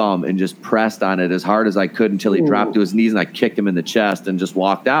off thumb and just pressed on it as hard as I could until he dropped to his knees and I kicked him in the chest and just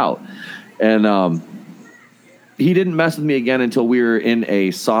walked out. And, he didn't mess with me again until we were in a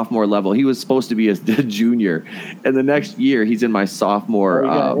sophomore level. He was supposed to be a junior. And the next year, he's in my sophomore. We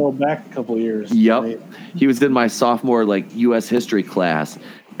got held back a couple of years. Yep. Right? He was in my sophomore, like, U.S. history class.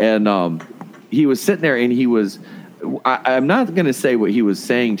 And he was sitting there, and he was I'm not going to say what he was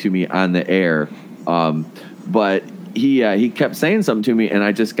saying to me on the air, but he kept saying something to me, and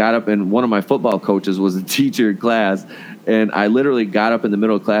I just got up, and one of my football coaches was a teacher in class. And I literally got up in the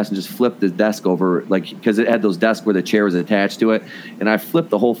middle of class and just flipped the desk over, like, because it had those desks where the chair was attached to it. And I flipped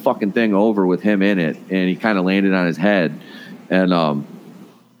the whole fucking thing over with him in it. And he kind of landed on his head. And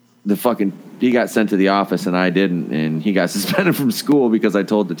he got sent to the office and I didn't. And he got suspended from school because I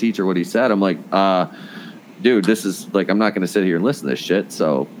told the teacher what he said. I'm like, dude, this is, like, I'm not going to sit here and listen to this shit.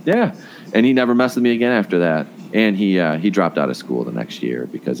 So, yeah. And he never messed with me again after that. And he dropped out of school the next year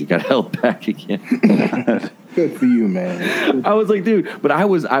because he got held back again. Good for you, man. I was like, dude, but I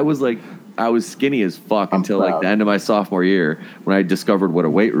was skinny as fuck until like the end of my sophomore year when I discovered what a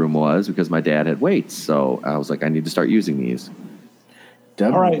weight room was because my dad had weights. So I was like, I need to start using these.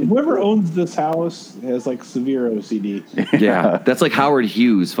 All right, whoever owns this house has like severe OCD. Yeah, that's like Howard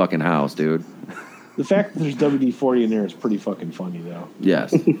Hughes' fucking house, dude. The fact that there's WD-40 in there is pretty fucking funny, though.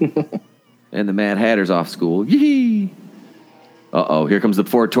 Yes. And the Mad Hatter's off school. Yee! Uh-oh, here comes the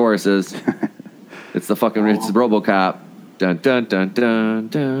four Tauruses. It's the RoboCop. Dun dun dun dun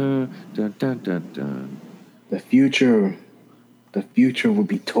dun dun dun dun dun. The future will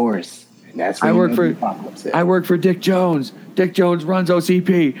be Taurus, and that's I work for Dick Jones. Dick Jones runs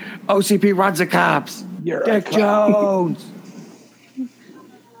OCP. OCP runs the cops. You're Dick Jones.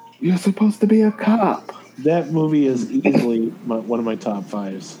 You're supposed to be a cop. That movie is easily one of my top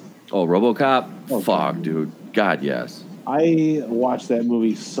fives. Oh, RoboCop? Oh, fuck, dude. God, yes. I watched that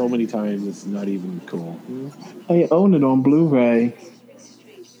movie so many times, it's not even cool. I own it on Blu-ray.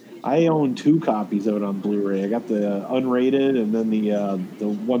 I own 2 copies of it on Blu-ray. I got the unrated and then the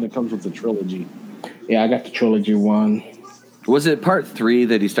one that comes with the trilogy. Yeah, I got the trilogy one. Was it part 3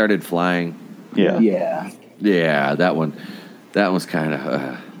 that he started flying? Yeah. Yeah. Yeah, that one. That was kind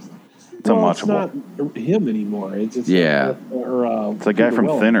of... It's unwatchable. It's not him anymore. It's it's the guy from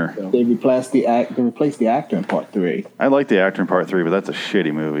Thinner. So. They replaced the actor in part 3. I like the actor in part 3, but that's a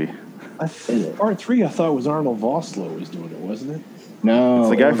shitty movie. Part 3, I thought was Arnold Vosloo was doing it, wasn't it? No, it's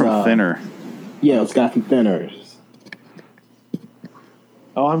the guy from Thinner. Yeah, it's the guy from Thinner.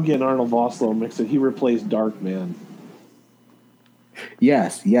 Oh, I'm getting Arnold Vosloo mixed up. He replaced Darkman.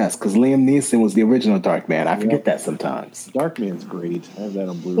 Yes, because Liam Neeson was the original Darkman. I forget that sometimes. Darkman's great. I have that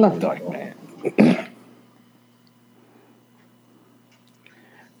on Blu-ray. Love Darkman.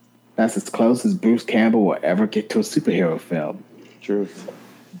 That's as close as Bruce Campbell will ever get to a superhero film. Truth.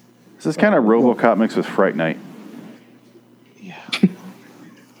 This is kind of RoboCop mixed with Fright Night. Yeah.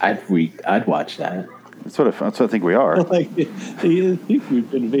 I'd watch that. That's what I think we are. Like,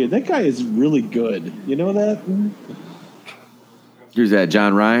 that guy is really good. You know that? Who's that,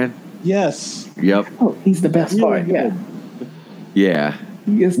 John Ryan? Yes. Yep. Oh, he's the best part. Yeah. Yeah.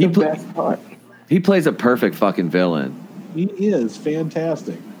 He is the best part. He plays a perfect fucking villain. He is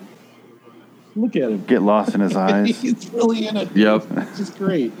fantastic. Look at him. Get lost in his eyes. He's really in it. Yep. It's just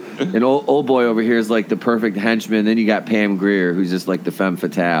great. And old boy over here is like the perfect henchman. Then you got Pam Grier, who's just like the femme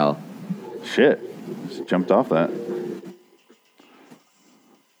fatale. Shit. Just jumped off that.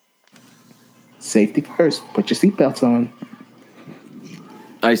 Safety first. Put your seatbelts on.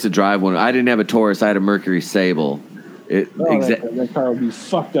 I used to drive one. I didn't have a Taurus. I had a Mercury Sable. That car would be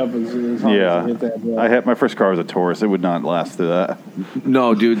fucked up as hard as it hit that hill. My first car was a Taurus. It would not last through that.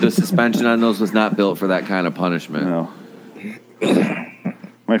 No, dude, the suspension on those was not built for that kind of punishment. No.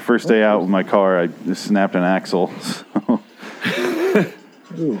 My first day out with my car, I just snapped an axle. So.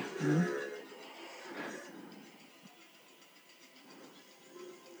 Ooh.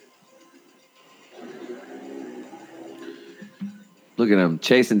 Look at him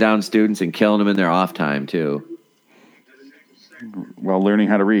chasing down students and killing them in their off time too. While learning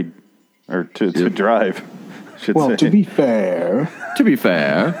how to read or to drive. Well, to be fair,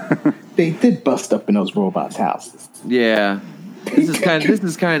 they did bust up in those robots' houses. Yeah, this is kind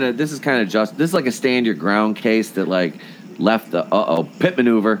of like a stand your ground case that like left the pit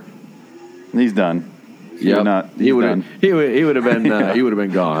maneuver. He's done. Yep. He would have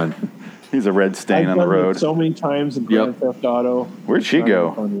been gone. He's a red stain on the done it road. so many times in Grand Theft Auto. Where'd she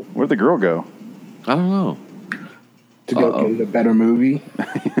go? Where'd the girl go? I don't know. To go get a better movie.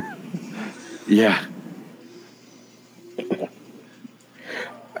 Yeah.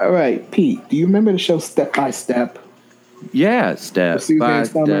 All right, Pete, do you remember the show Step by Step? Yeah, step Suzanne by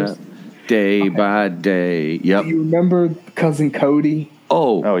Summers? step, day by day. Yep. Do you remember Cousin Cody?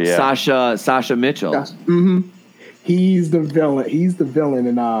 Oh yeah. Sasha Mitchell. Mm-hmm. He's the villain. He's the villain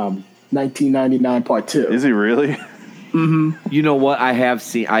in 1999 Part 2. Is he really? You know what? I have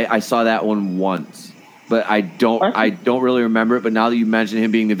seen. I saw that one once, but I don't really remember it. But now that you mentioned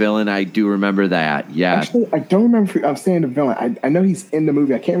him being the villain, I do remember that. Yeah. Actually, I don't remember if I'm saying the villain. I know he's in the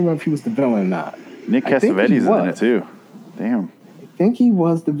movie. I can't remember if he was the villain or not. Nick Cassavetes is in it too. Damn. I think he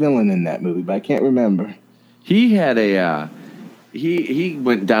was the villain in that movie, but I can't remember. He had a he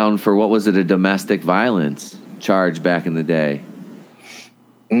went down for what was it, a domestic violence charge back in the day.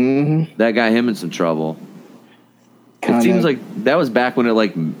 Mm-hmm. That got him in some trouble. Kinda. It seems like that was back when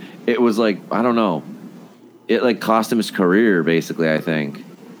it was like I don't know. It like cost him his career basically, I think.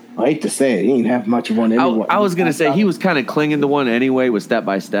 I hate to say it, he didn't have much of one anyway. I was gonna say he was kind of clinging to one anyway with Step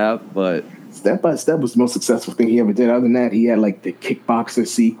by Step, but Step by Step was the most successful thing he ever did. Other than that, he had like the Kickboxer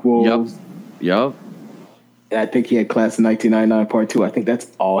sequel. Yep. And I think he had Class of 1999 Part 2. I think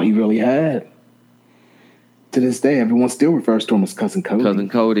that's all he really had. To this day, everyone still refers to him as Cousin Cody. Cousin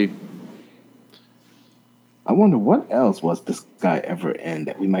Cody. I wonder what else was this guy ever in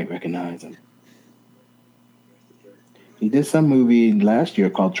that we might recognize him. He did some movie last year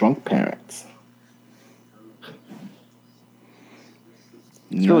called Drunk Parents.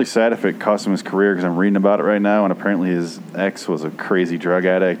 It's really sad if it cost him his career because I'm reading about it right now, and apparently his ex was a crazy drug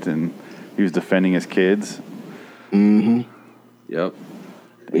addict and he was defending his kids. Mm-hmm. Yep.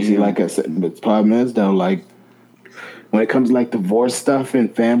 You see, like I said, the problem is though, like when it comes to like divorce stuff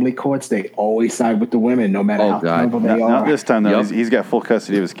and family courts, they always side with the women, no matter how clever they are. Not this time though. He's got full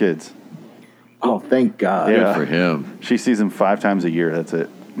custody of his kids. Oh, thank God. Good for him. She sees him 5 times a year. That's it.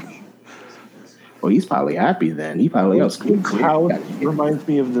 Well, he's probably happy then. He probably else. House reminds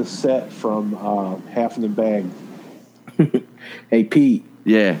me of the set from Half in the Bag. Hey, Pete.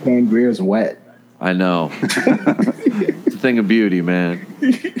 Yeah. Pam Grier's wet. I know. It's a thing of beauty, man.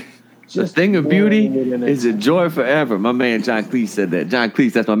 The thing of beauty is a joy forever. My man John Cleese said that. John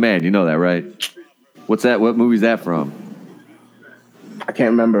Cleese, that's my man. You know that, right? What's that? What movie's that from? I can't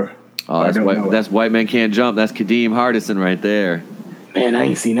remember. Oh, that's White Man Can't Jump. That's Kadeem Hardison right there. Man, I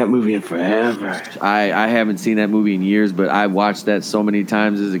ain't seen that movie in forever. I haven't seen that movie in years, but I watched that so many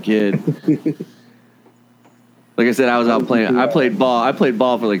times as a kid. Like I said, I was out playing. I played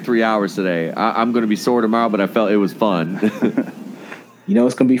ball for like 3 hours today. I'm going to be sore tomorrow, but I felt it was fun. You know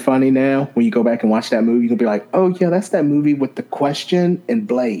what's going to be funny now? When you go back and watch that movie, you're going to be like, oh, yeah, that's that movie with The Question and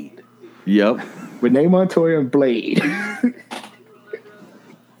Blade. Yep. Renee Montoya and Blade.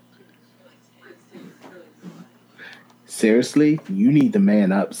 Seriously, you need the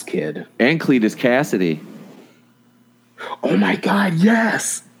man-ups, kid. And Cletus Cassidy. Oh, my God,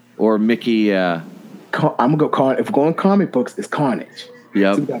 yes. Or Mickey... I'm going to go... If we're going comic books, it's Carnage.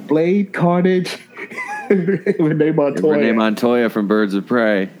 Yep. So we got Blade, Carnage, Renee Montoya. Renee Montoya from Birds of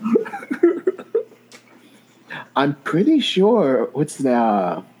Prey. I'm pretty sure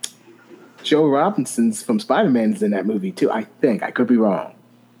Joe Robinson's from Spider-Man is in that movie, too. I think. I could be wrong.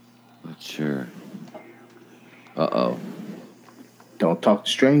 Not sure. Uh-oh. Don't talk to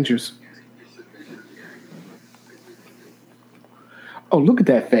strangers. Oh, look at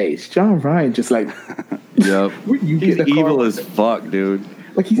that face. John Ryan just like... Yep. You He's get evil as fuck, dude.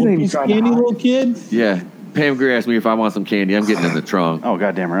 Like he's not even He's trying to skinny hide. little kid. Yeah. Pam Grier asked me if I want some candy. I'm getting in the trunk. Oh,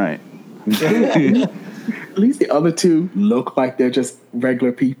 goddamn right. At least the other two look like they're just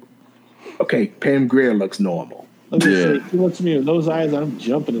regular people. Okay, Pam Grier looks normal. Let me Yeah. say, if he looks at me with those eyes, I'm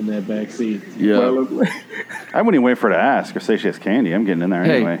jumping in that back seat. Yeah. Well, I wouldn't even wait for her to ask or say she has candy. I'm getting in there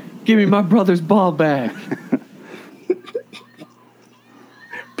Hey, anyway. give me my brother's ball back.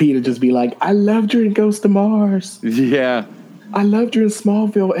 Peter just be like, I loved her in Ghost of Mars. Yeah. I loved her in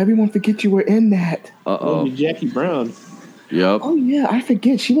Smallville. Everyone forget you were in that. Uh-oh. Jackie Brown. Yep. Oh, yeah, I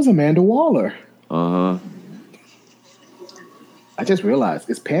forget. She was Amanda Waller. Uh-huh. I just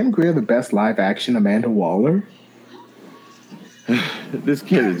realized, is Pam Grier the best live-action Amanda Waller? This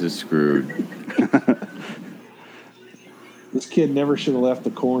kid is just screwed. This kid never should have left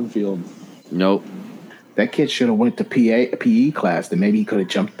the cornfield. Nope. That kid should have went to PE class, then maybe he could have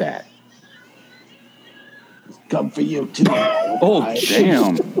jumped that. Come for you, too. Oh,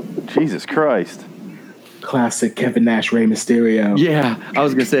 Damn. Jesus Christ. Classic Kevin Nash, Rey Mysterio. Yeah, I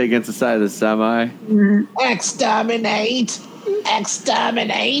was gonna say against the side of the semi. Exterminate!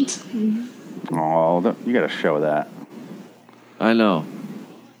 Exterminate! Oh, you got to show that. I know.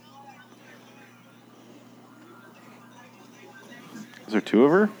 Is there two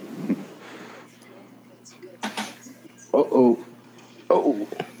of her? Oh.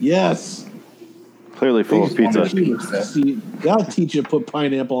 Yes. Clearly full of pizza. See, that'll teach you to put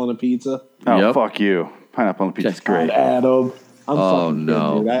pineapple on a pizza. Oh, Yep. fuck you. Pineapple on pizza is great. Adam. I'm Oh, fucking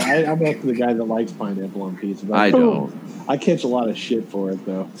no. Good, dude. I'm actually the guy that likes pineapple on pizza. But I don't. I catch a lot of shit for it,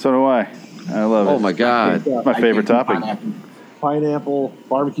 though. So do I. I love it. Oh my god. My favorite topic. Pineapple,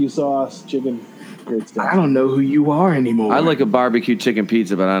 barbecue sauce, chicken, great stuff. I don't know who you are anymore. I like a barbecue chicken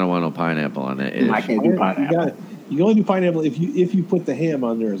pizza, but I don't want no pineapple on it. I can't do pineapple. You can only do pineapple if you put the ham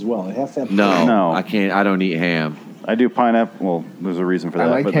on there as well. It has to have No. I can't. I don't eat ham. I do pineapple. Well, there's a reason for that.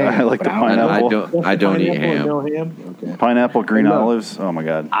 I like but ham, I like the but I pineapple. I don't eat Pineapple and ham. No ham. Okay. Pineapple, green Hey, look. olives. Oh my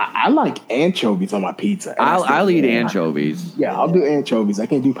god. I like anchovies on my pizza. I'll eat anchovies. Yeah, I'll do anchovies. I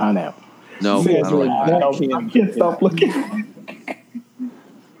can't do pineapple. No, See, I don't like I can't stop looking.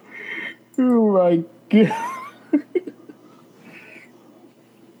 Oh my god.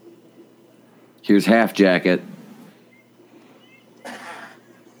 Here's half jacket.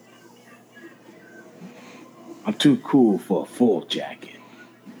 I'm too cool for a full jacket.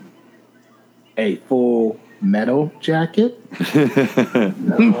 A full metal jacket?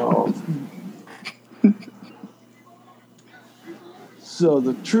 No. So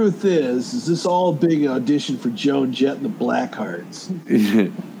the truth is this all a big audition for Joan Jett and the Blackhearts?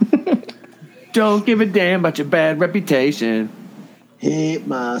 Don't give a damn about your bad reputation. Hate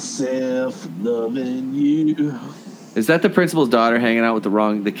myself, loving you. Is that the principal's daughter hanging out with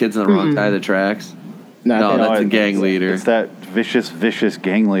the kids on the wrong side of the tracks? No, That's a gang leader. It's that vicious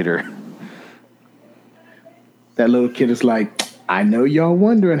gang leader. that little kid is like, I know y'all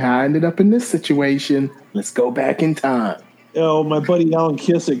wondering how I ended up in this situation. Let's go back in time. Oh, my buddy Alan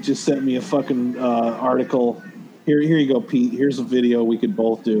Kissick just sent me a fucking article. Here you go, Pete. Here's a video we could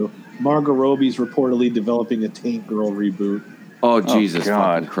both do. Margot Robbie's reportedly developing a Tank Girl reboot. Oh, Jesus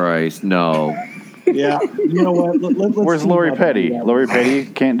God. fucking Christ. No. Yeah, you know what? Let's Where's team Lori up Petty? and do that Lori one. Petty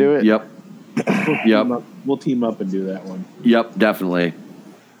can't do it? Yep. Yep. We'll team up and do that one. Yep, definitely.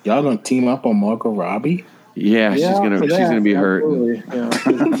 Y'all gonna team up on Margot Robbie? Yeah, she's for that, gonna be hurt. absolutely. Yeah,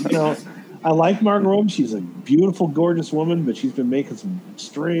 'cause, you know, I like Margot Robbie. She's a beautiful, gorgeous woman, but she's been making some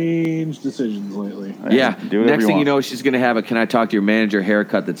strange decisions lately. Yeah. Do whatever Next thing you want. know, she's gonna have a "Can I talk to your manager?"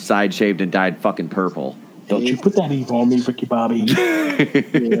 haircut that's side shaved and dyed fucking purple. Don't you put that evil on me, Ricky Bobby.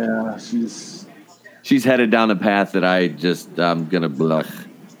 Yeah, She's headed down a path that I'm gonna bluff.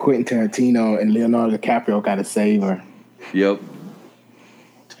 Quentin Tarantino and Leonardo DiCaprio gotta save her. Yep.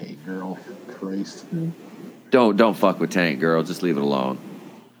 Tank Girl, Christ. Don't fuck with Tank Girl. Just leave it alone.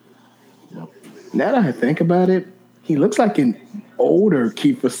 Now that I think about it, he looks like an older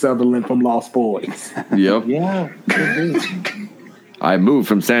Kiefer Sutherland from Lost Boys. Yep. Yeah, could be. I moved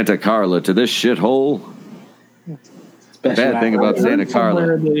from Santa Carla to this shithole. Bad thing about I heard Santa Carla.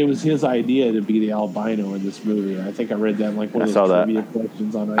 somewhere that it was his idea to be the albino in this movie. I think I read that in like one I of saw those that. trivia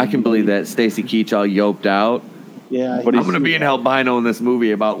questions on. I can believe that Stacy Keach all yoped out. Yeah, But I'm gonna be an albino in this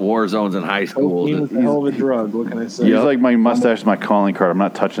movie about war zones in high school. He was a hell of a drug. What can I say? He's like, my mustache is my calling card. I'm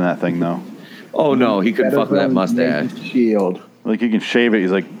not touching that thing, though. Oh no, he couldn't fuck with that mustache. Shield. Like, you can shave it.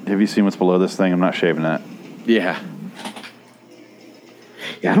 He's like, have you seen what's below this thing? I'm not shaving that. Yeah.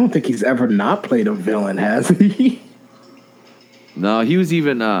 Yeah, I don't think he's ever not played a villain, has he? No, he was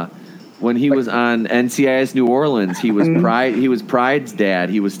even when he was on NCIS New Orleans. He was Pride. He was Pride's dad.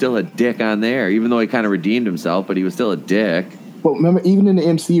 He was still a dick on there, even though he kind of redeemed himself. But he was still a dick. But remember, even in the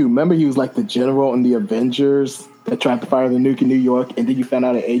MCU, remember he was like the general in the Avengers that tried to fire the nuke in New York, and then you found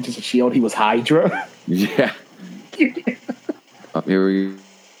out at Agents of S.H.I.E.L.D. he was Hydra. Yeah. Up here we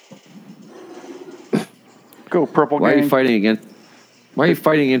Go, Purple Why are Gang. you fighting against? Why are you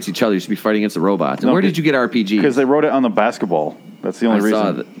fighting against each other? You should be fighting against the robots. And No, where did you get RPGs? Because they wrote it on the basketball. That's the only I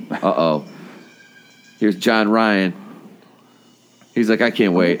reason. saw that. Uh-oh. Here's John Ryan. He's like, I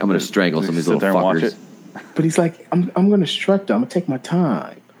can't wait. I'm going to strangle some of these Sit little there and watch fuckers. it. But he's like, I'm going to structure. I'm going to take my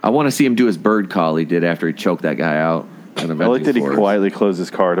time. I want to see him do his bird call he did after he choked that guy out. I like that he quietly closed his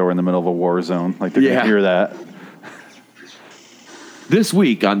car door in the middle of a war zone. Like, they're going Yeah. to hear that. This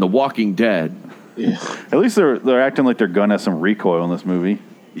week on The Walking Dead. At least they're acting like their gun has some recoil in this movie.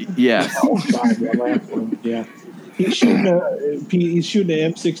 Yes. Yeah, he's shooting an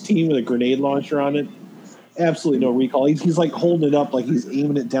M16 with a grenade launcher on it. Absolutely no recall. He's like holding it up like he's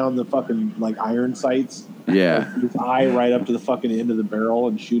aiming it down the fucking like iron sights. Yeah. His eye right up to the fucking end of the barrel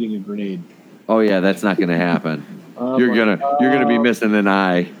and shooting a grenade. Oh yeah, that's not going to happen. You're gonna be missing an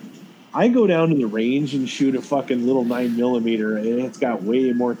eye. I go down to the range and shoot a fucking little 9mm, and it's got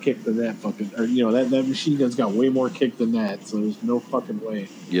way more kick than that fucking. Or that machine gun's got way more kick than that. So there's no fucking way.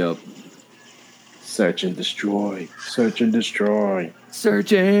 Yep. Search and destroy. Search and destroy.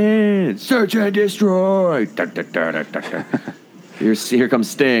 Search and destroy. Here comes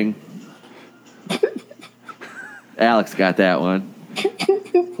Sting. Alex got that one.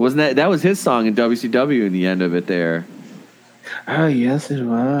 Wasn't that was his song in WCW in the end of it there? Oh yes, it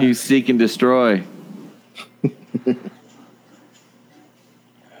was. You seek and destroy.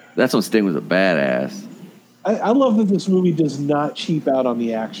 That's when Sting was a badass. I love that this movie does not cheap out on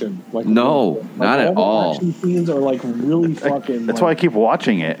the action. No, not at all. Action scenes are really fucking. That's why I keep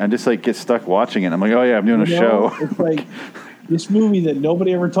watching it. I just get stuck watching it. I'm like, oh yeah, I'm doing a show. It's like this movie that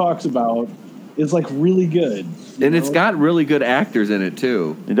nobody ever talks about is really good. And it's got really good actors in it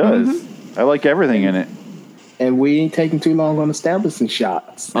too. It does. Mm-hmm. I like everything in it. And we ain't taking too long on establishing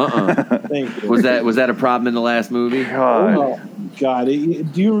shots. Thank you. Was that a problem in the last movie? God. Oh God!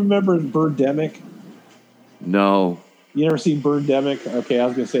 Do you remember Birdemic? No. You never seen Birdemic? Okay, I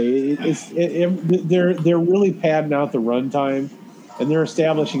was gonna say they're really padding out the runtime, and they're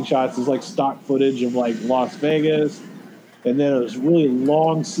establishing shots as stock footage of Las Vegas, and then there's a really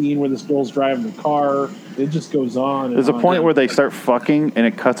long scene where this girl's driving the car. It just goes on. There's a point where they start fucking, and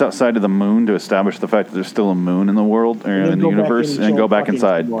it cuts outside of the moon to establish the fact that there's still a moon in the world or in the universe, and go back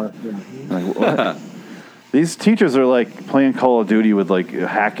inside. What? These teachers are playing Call of Duty with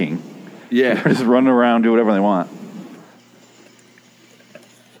hacking. Yeah, they're just running around, do whatever they want.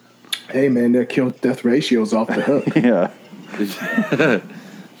 Hey man, their kill death ratio's off the hook. Yeah.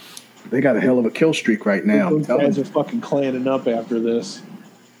 They got a hell of a kill streak right now. Those guys are fucking clanning up after this.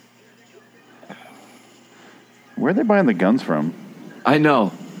 Where are they buying the guns from? I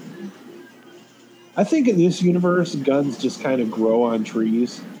know. I think in this universe, guns just kind of grow on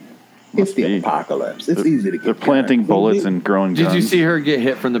trees. It's the apocalypse. It's easy to get. They're planting bullets and growing guns. Did you see her get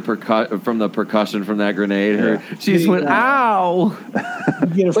hit from the percussion from that grenade? Yeah. She just went, ow! You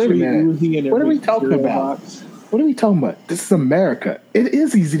get a free Uzi and what are we talking about? What are we talking about? This is America. It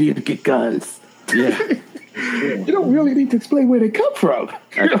is easy to get guns. Yeah. You don't really need to explain where they come from.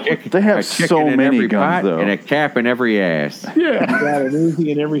 They have so many guns, though. And a cap in every ass. Yeah. You got an Uzi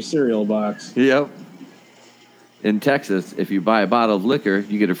in every cereal box. Yep. In Texas, if you buy a bottle of liquor,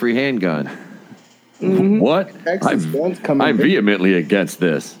 you get a free handgun. Mm-hmm. What? I'm vehemently against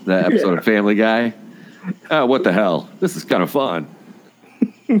this. That episode of Family Guy. Oh, what the hell? This is kind of fun.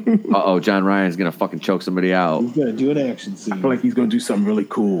 Uh-oh, John Ryan's going to fucking choke somebody out. He's going to do an action scene. I feel like he's going to do something really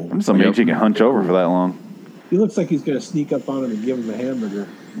cool. I'm just amazed you can hunch over for that long. He looks like he's going to sneak up on him and give him a hamburger.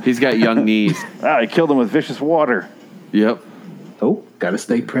 He's got young knees. I killed him with vicious water. Yep. Oh, got to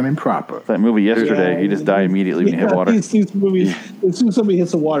stay prim and proper. That movie yesterday, he just died immediately when he hit water. These movies, as soon as somebody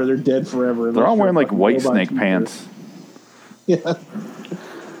hits the water, they're dead forever. They're all wearing white snake pants. Yeah.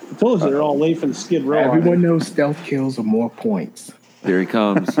 I told you they're all late for the Skid Row. Everyone knows stealth kills are more points. Here he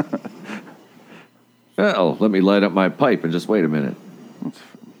comes. Oh, let me light up my pipe and just wait a minute.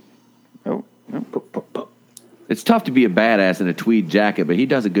 Oh. It's tough to be a badass in a tweed jacket, but he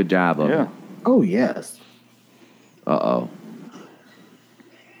does a good job of it. Oh, yes. Uh-oh.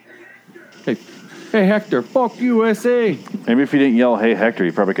 Hey, Hector, fuck USA. Maybe if he didn't yell, hey, Hector,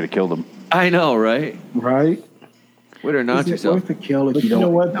 you probably could have killed him. I know, right? Right? Way to knock yourself. Worth a kill if but you know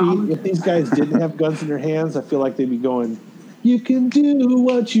don't what, Pete? If these guys didn't have guns in their hands, I feel like they'd be going, you can do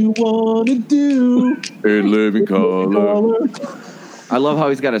what you want to do. In living color. I love how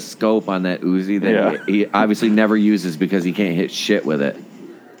he's got a scope on that Uzi that he obviously never uses because he can't hit shit with it.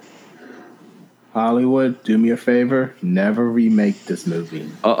 Hollywood, do me a favor. Never remake this movie.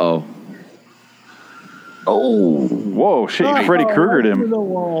 Uh-oh. Oh. Whoa, shit, Freddy Krueger'd him.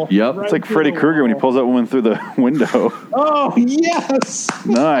 Yep. It's like Freddy Krueger when he pulls that woman through the window. Oh, yes.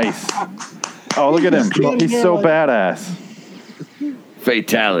 Nice. Oh, look at him. He's so badass.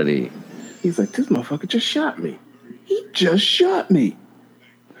 Fatality. He's like, this motherfucker just shot me. He just shot me.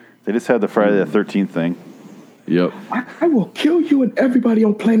 They just had the Friday the 13th thing. Yep. I will kill you and everybody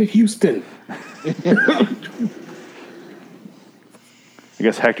on planet Houston. I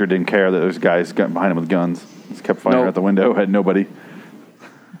guess Hector didn't care that those guys got behind him with guns. Just kept firing out the window, had nobody.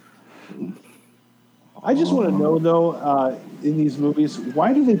 I just want to know, though, in these movies,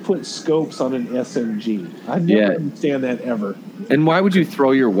 why do they put scopes on an SMG? I never understand that ever. And why would you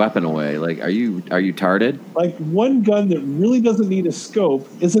throw your weapon away? Like, are you tarded? Like, one gun that really doesn't need a scope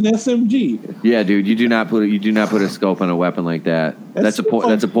is an SMG. Yeah, dude, you do not put a scope on a weapon like that. That's a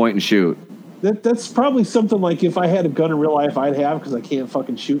point and shoot. That's probably something like if I had a gun in real life, I'd have, because I can't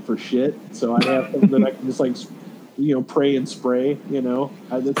fucking shoot for shit. So I'd have something that I can just like, pray and spray.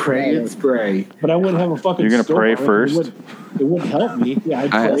 Pray and spray. But I wouldn't have a fucking. You're gonna pray first. It wouldn't help me. Yeah, I'd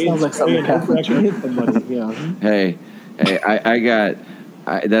pray and spray and hope I can hit somebody. Yeah. Hey,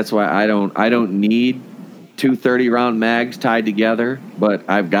 that's why I don't need 2 30-round mags tied together, but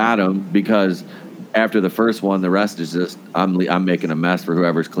I've got them because after the first one, the rest is just I'm making a mess for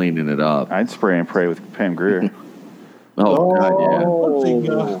whoever's cleaning it up. I'd spray and pray with Pam Grier. God, yeah.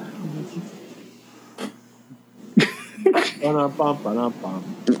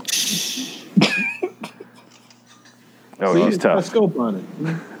 Oh, she's tough. Scope on it.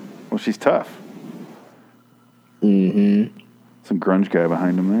 Well, she's tough. Mm-hmm. Some grunge guy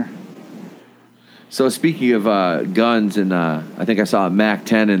behind him there. So speaking of guns, and I think I saw a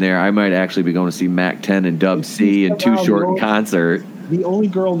MAC-10 in there. I might actually be going to see MAC-10 and Dub C in Too Short in concert. The only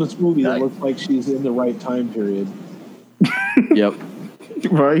girl in this movie that looks like she's in the right time period. Yep.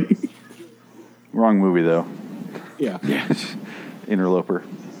 Right. Wrong movie though. Yeah. Interloper.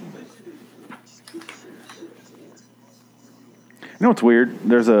 You know what's weird?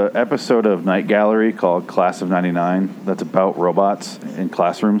 There's a episode of Night Gallery called Class of '99 that's about robots in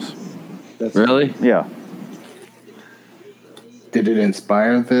classrooms. Really? Yeah. Did it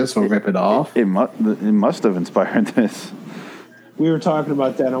inspire this or rip it off? It must have inspired this. We were talking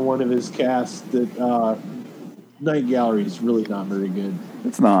about that on one of his casts, that Night Gallery is really not very good.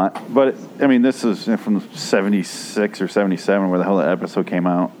 It's not. But, I mean, this is from 76 or 77 where the hell that episode came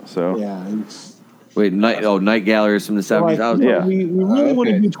out. So yeah. Wait, Night Gallery is from the 70s? Yeah. We really want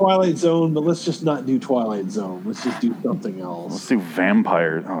to do Twilight Zone, but let's just not do Twilight Zone. Let's just do something else. Let's do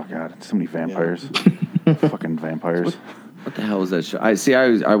vampires. Oh, God. So many vampires. Yeah. Fucking vampires. What the hell was that show?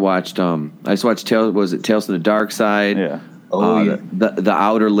 I watched Tales from the Dark Side? Yeah. The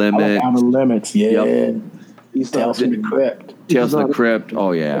Outer Limit. Outer Limits, yeah. Yep. Tales from the Crypt. Tales from the Crypt.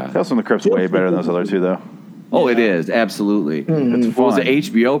 Oh, yeah. Tales from the Crypt's way better than those other two, though. Oh, it is, absolutely. Mm-hmm. It was an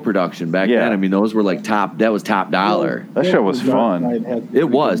HBO production back then. I mean, those were like top dollar. That show was fun. It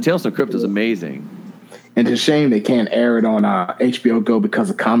was. Tales from the Crypt was amazing. And it's a shame they can't air it on HBO Go because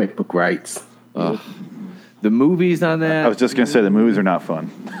of comic book rights. The movies on that. I was just going to say the movies are not fun.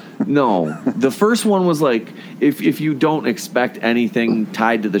 No. The first one was like, if you don't expect anything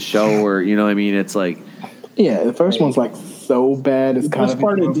tied to the show, or, you know what I mean, it's like. Yeah, the first one's like so bad. It's the best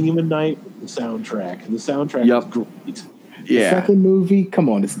part of Demon Knight, the soundtrack. The soundtrack is great. Yeah. The second movie, come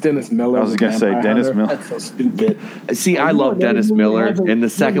on, it's Dennis Miller. I was going to say Dennis Miller. That's so stupid. See, I love Dennis Miller, and the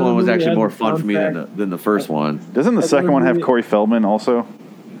second one was actually more fun for me than the first one. Doesn't the second one have Corey Feldman also?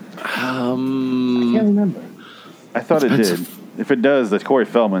 I can't remember. I thought it did. If it does, that's Corey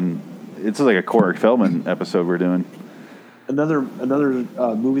Feldman. It's like a Corey Feldman episode we're doing. Another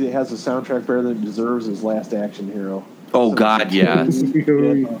movie that has a soundtrack better than it deserves is Last Action Hero. Oh, God, yes.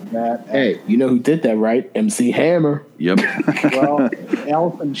 Hey, you know who did that, right? MC Hammer. Yep. Well,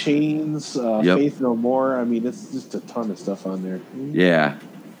 Alice in Chains, Faith No More. I mean, it's just a ton of stuff on there. Yeah.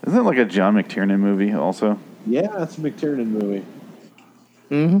 Isn't it like a John McTiernan movie also? Yeah, it's a McTiernan movie.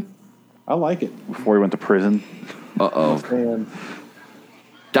 Mm-hmm. I like it. Before he went to prison. Uh-oh.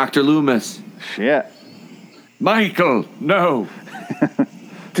 Dr. Loomis. Shit. Michael, no.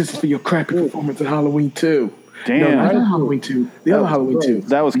 This is for your crappy performance in Halloween 2. Damn. No, not Halloween 2. The other Halloween 2.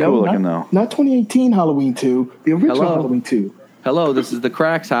 That was cool looking, though. Not 2018 Halloween 2. The original Halloween 2. Hello, this is the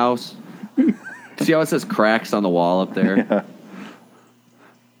Cracks house. See how it says Cracks on the wall up there? Yeah.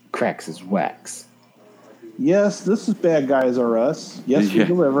 Cracks is wax. Yes, this is Bad Guys Are Us. Yes, we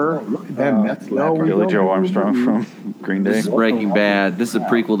deliver. Look at that meth lab. Billy Joe Armstrong from Green Day. This is Breaking Bad. This is a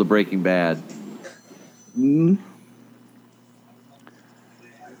prequel to Breaking Bad. Mm-hmm.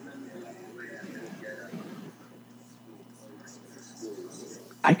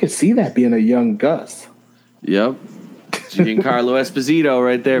 I could see that being a young Gus. Yep. Giancarlo Esposito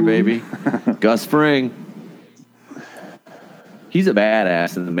right there, baby. Gus Fring. He's a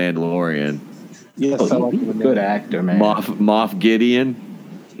badass in The Mandalorian. Yes, he's a good actor, man. Moff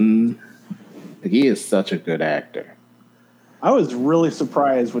Gideon. He is such a good actor. I was really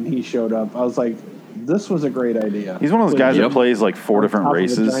surprised when he showed up. I was like, this was a great idea. He's one of those guys that plays like 4 different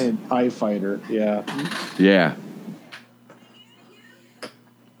races. A giant TIE fighter, yeah. Yeah.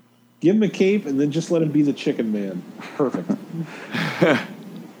 Give him a cape and then just let him be the chicken man. Perfect.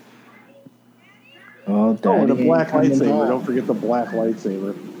 And a black lightsaber. Don't forget the black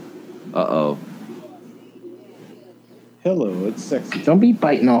lightsaber. Uh-oh. Hello, it's sexy. Don't be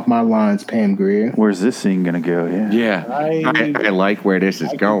biting off my lines, Pam Grier. Where's this scene gonna go? Yeah. I like where this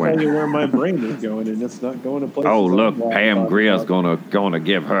is going. I can tell you where my brain is going, and it's not going to places. Oh, look, Pam Grier's gonna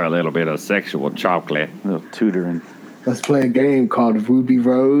give her a little bit of sexual chocolate. A little tutoring. Let's play a game called Ruby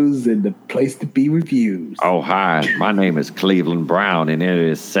Rose and the place to be reviews. Oh, hi. My name is Cleveland Brown, and it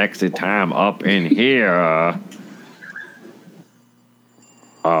is sexy time up in here.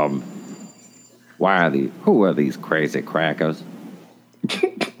 Who are these crazy crackers?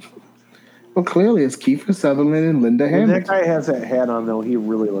 Well, clearly it's Kiefer Sutherland and Linda When Hamilton. that guy has that hat on, though, he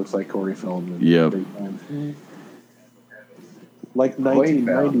really looks like Corey Feldman. Yep. Like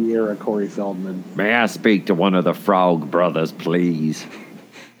 1990 era Corey Feldman. May I speak to one of the Frog brothers, please?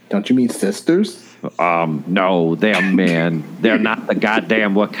 Don't you mean sisters? No, they're men. They're not the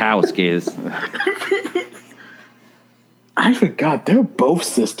goddamn Wachowskis. I forgot they're both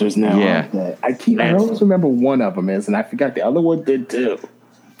sisters now. Yeah. I always remember one of them is, and I forgot the other one did too.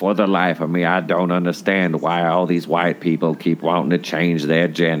 For the life of me, I don't understand why all these white people keep wanting to change their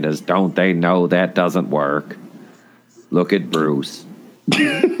genders. Don't they know that doesn't work? Look at Bruce.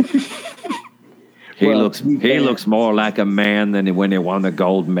 He looks more like a man than when he won the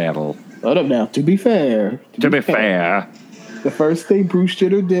gold medal. Hold up now. To be fair, the first thing Bruce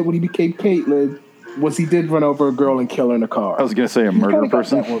Jenner did when he became Caitlyn was he did run over a girl and kill her in a car. I was gonna say a murder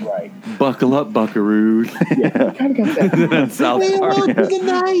person. Got that one right. Buckle up, Buckaroo. Yeah, kind of got that. That's South Park. Good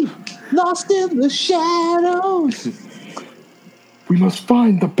night, lost in the shadows. We must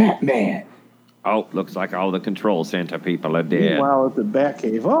find the Batman. Oh, looks like all the Control Center people are dead. Meanwhile, at the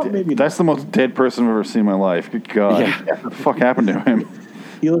Batcave, oh, maybe That's the most dead person I've ever seen in my life. Good God. Yeah. What the fuck happened to him?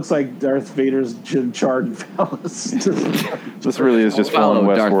 he looks like Darth Vader's charred phallus. This really is just following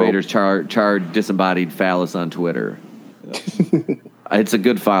Follow Darth Westworld. Vader's charred disembodied phallus on Twitter. It's a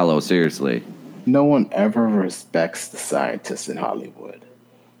good follow, seriously. No one ever respects the scientists in Hollywood.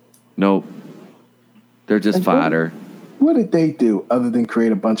 Nope. They're just fodder. What did they do other than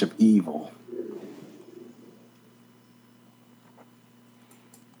create a bunch of evil?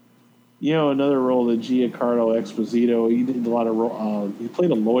 You know, another role that Giancarlo Esposito, he did a lot of he played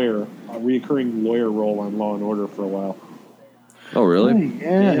a reoccurring lawyer role on Law and Order for a while. Oh, really?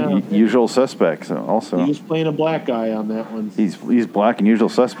 Yeah. Usual Suspects also. He was playing a black guy on that one. He's black in Usual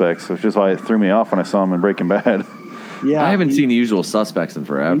Suspects, which is why it threw me off when I saw him in Breaking Bad. Yeah, I haven't seen The Usual Suspects in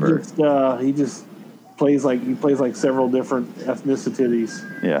forever. He just plays like several different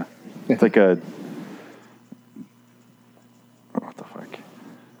ethnicities. Yeah. It's like a... What the fuck?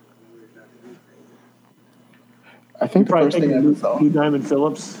 I think the first thing I ever saw. Lou Diamond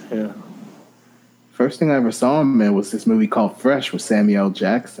Phillips. Yeah. First thing I ever saw him in was this movie called Fresh with Samuel L.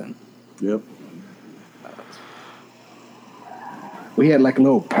 Jackson. Yep. We had like a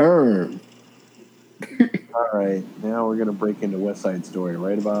little perm. All right, now we're gonna break into West Side Story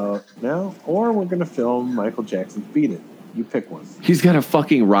right about now, or we're gonna film Michael Jackson's Beat It. You pick one. He's got a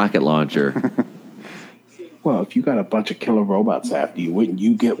fucking rocket launcher. Well, if you got a bunch of killer robots after you, wouldn't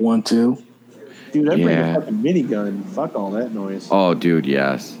you get one too? Dude, I'd bring Yeah. a fucking minigun. Fuck all that noise. Oh, dude,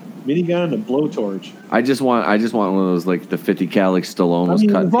 yes. Minigun and a blowtorch. I just want one of those, like, the 50 cal Stallone was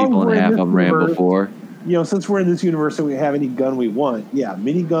cutting as long people as we're in in half this on Rambo universe- 4. You know, since we're in this universe and we have any gun we want, yeah,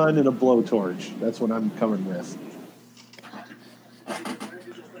 minigun and a blowtorch. That's what I'm coming with.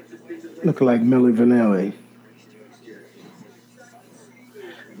 Looking like Milli Vanilli.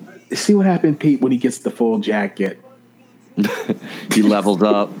 See what happened, Pete, when he gets the full jacket? He levels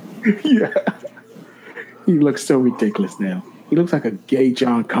up. Yeah. He looks so ridiculous now. He looks like a gay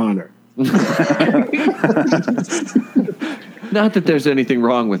John Connor. Not that there's anything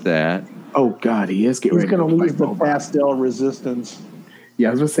wrong with that. Oh, God, he is getting He's ready going to to lose fight the robots. pastel resistance. Yeah,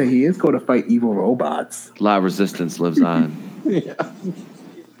 I was going to say, he is going to fight evil robots. La Resistance lives on. Yeah.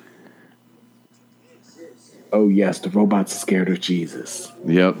 Oh, yes, the robots are scared of Jesus.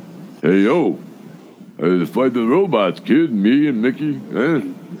 Yep. Hey, yo. Let's fight the robots, kid. Me and Mickey.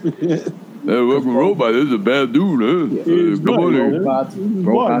 That fucking robot is a bad dude, huh? Come on in.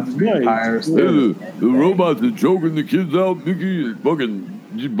 Robots, vampires. The robots are choking the kids out. Mickey is fucking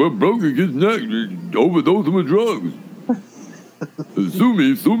broke the kid's neck. Overdosed him with drugs. Sue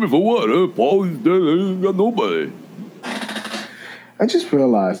me for what, huh? Paul is dead. I ain't got nobody. I just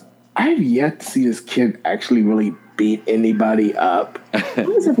realized I have yet to see this kid actually really beat anybody up. Why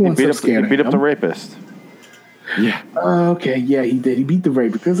is everyone so scared He beat of up him? the rapist. Yeah. Okay, yeah, he did. He beat the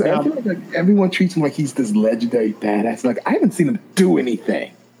rape because I feel like everyone treats him like he's this legendary badass. Like, I haven't seen him do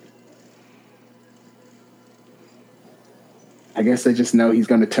anything. I guess they just know he's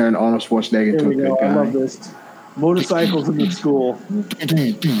going to turn Arnold Schwarzenegger There into a we good go. guy. I love this. Motorcycles in the school.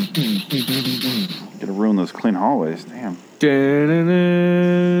 Gonna ruin those clean hallways. Damn.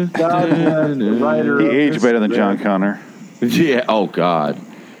 Writer He aged better than John Connor. Yeah. Oh God.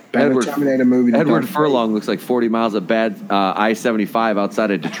 Terminator movie. Edward Furlong looks like 40 miles of bad I-75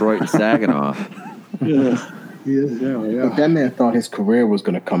 outside of Detroit and Saginaw. Yeah. But that man thought his career was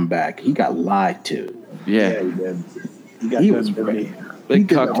going to come back. He got lied to. Yeah. He did. He was ready. They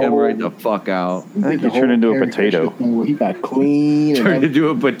cucked him right the fuck out. I think he turned into a potato. Where he got clean. Turned into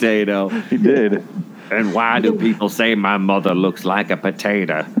a potato. He did. And why do people say my mother looks like a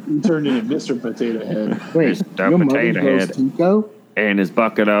potato? He turned into Mr. Potato Head. Wait, Mr. your Potato mother Head. goes Tico? And his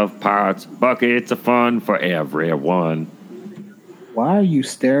bucket of parts. Buckets of fun for everyone. Why are you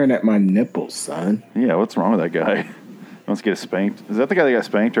staring at my nipples, son? Yeah, what's wrong with that guy? Wants to get spanked. Is that the guy that got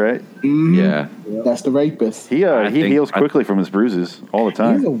spanked, right? Mm-hmm. Yeah. That's the rapist. He heals quickly from his bruises all the He's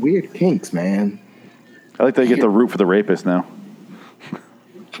time. a weird kinks, man. I like that you get the root for the rapist now.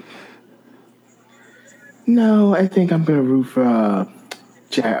 No, I think I'm gonna root for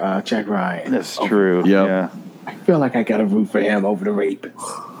Jack Ryan. That's true. Yep. Yeah. I feel like I gotta root for him over the rapist.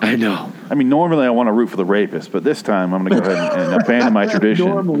 I know. I mean, normally I want to root for the rapist, but this time I'm going to go ahead and abandon my tradition.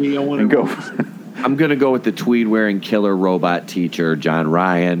 Normally, I want and to go. I'm going to go with the tweed-wearing killer robot teacher, John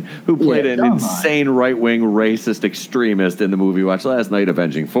Ryan, who played an insane right-wing racist extremist in the movie we watched last night,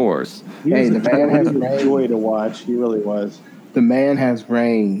 Avenging Force. Hey, the man has a range. joy to watch. He really was. The man has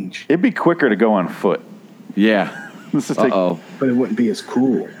range, It'd be quicker to go on foot. Yeah. Let's just take. Uh-oh. but it wouldn't be as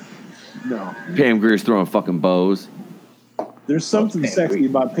cool. No. Pam Grier's throwing fucking bows. There's something sexy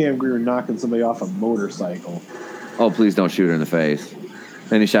about Pam Grier knocking somebody off a motorcycle. Oh, please don't shoot her in the face.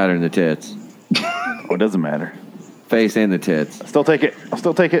 Then he shot her in the tits. Oh, it doesn't matter. Face and the tits. I'll still take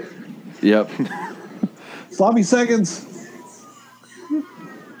it. Yep. Sloppy seconds.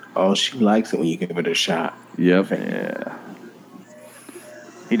 Oh, she likes it when you give it a shot. Yep. Yeah.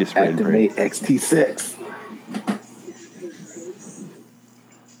 He just sprayed and prayed. Activate XT6.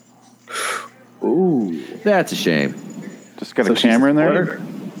 Ooh. That's a shame. Just got So a camera in there. squirter.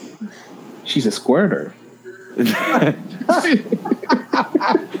 She's a squirter.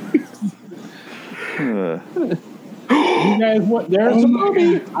 You guys want? There's a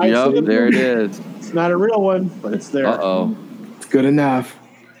movie. I see Yep, the there it movie. is. It's not a real one, but it's there. Uh-oh. It's good enough.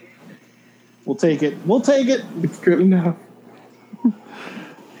 We'll take it. We'll take it. It's good enough.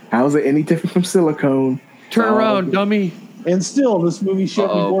 How's it any different from silicone? Turn around, dummy. And still, this movie showed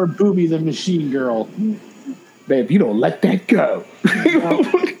me Uh-oh. more booby than Machine Girl. Babe, you don't let that go.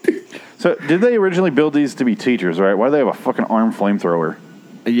 So, did they originally build these to be teachers, right? Why do they have a fucking arm flamethrower?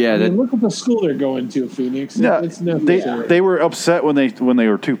 Yeah, I mean, that, look at the school they're going to, Phoenix. It's they necessary. they were upset when they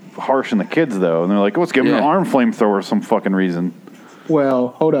were too harsh on the kids, though, and they're like, "Let's give them an Yeah. arm flamethrower for some fucking reason." Well,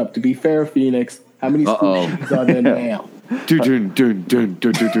 hold up. To be fair, Phoenix, how many school shootings are there now? dun, dun, dun, dun,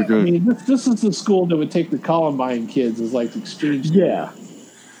 dun, dun, I dun. mean, this is the school that would take the Columbine kids as like exchange. Yeah.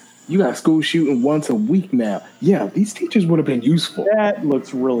 You got school shooting once a week now. Yeah, these teachers would have been useful. That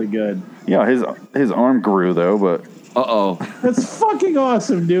looks really good. Yeah, his arm grew though, but Uh-oh. That's fucking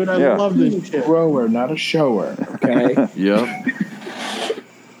awesome, dude. I Yeah. love this shit. Grower, not a shower. Okay. Yep.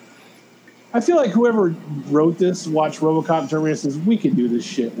 I feel like whoever wrote this, watched RoboCop and Terminator, says we can do this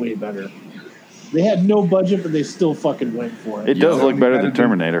shit way better. They had no budget, but they still fucking went for it. it does look better than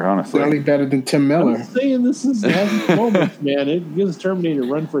Terminator, honestly. Certainly better than Tim Miller. I'm saying this has its moments, man. It gives Terminator a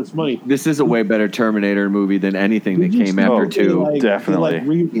run for its money. This is a way better Terminator movie than anything that Did you came see after they, 2. like, Definitely. They,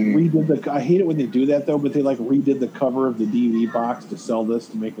 like, redid the. I hate it when they do that though, but they like redid the cover of the DVD box to sell this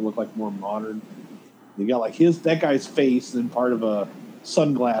to make it look like more modern. They got like that guy's face and part of a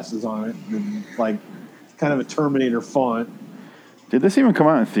sunglasses on it, and like kind of a Terminator font. Did this even come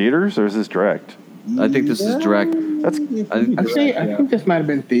out in theaters, or is this direct? I think this is direct. That's. Actually, I think this might have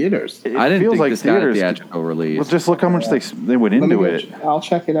been theaters. It I didn't feels think like this got a theaters. theatrical release. Well, just look how much they went Let me into go it. I'll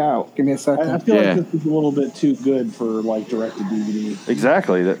check it out. Give me a second. I feel Yeah. like this is a little bit too good for like direct to DVD.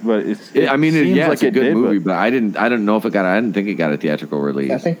 Exactly, but it's. I mean, seems yeah, like it's a it good did, movie, but I didn't know if it got. I didn't think it got a theatrical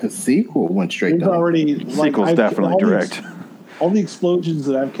release. I think the sequel went straight There's down. already Sequel's definitely direct. All the explosions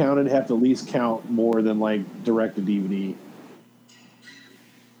that I've counted have to at least count more than like direct to DVD.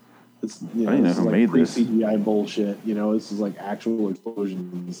 It's, you I didn't know this who is like made this. pre-CGI bullshit. You know, this is like actual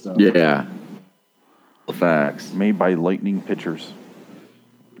explosions and stuff. Yeah. Facts. Made by Lightning Pictures.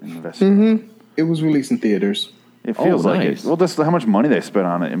 Investment. It was released in theaters. It feels like nice. it. Well, that's how much money they spent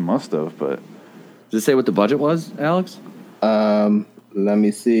on it. It must have, but Does it say what the budget was, Alex? Let me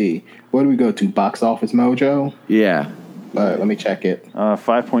see. Where do we go to? Box Office Mojo? Yeah. Let me check it.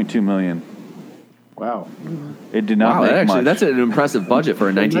 5.2 million. Wow. It did not make much. That's an impressive budget for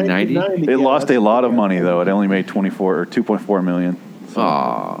a 1990. It lost a lot of money, though. It only made 2.4 million.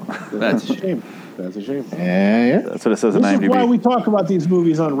 Oh, that's a shame. That's a shame. Yeah. That's what it says in IMDb. IMDb. This is why we talk about these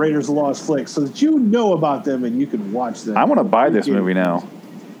movies on Raiders of the Lost Flicks, so that you know about them and you can watch them. I want to buy this movie now.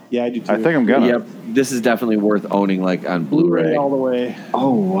 Yeah, I do too. I think I'm gonna. Yep, this is definitely worth owning, like on Blu-ray all the way.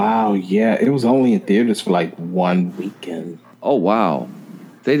 Oh wow, yeah, it was only in theaters for like 1 weekend. Oh wow,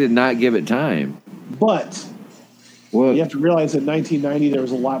 they did not give it time. But you have to realize that 1990 there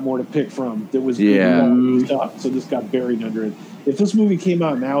was a lot more to pick from. There was stuff, so this got buried under it. If this movie came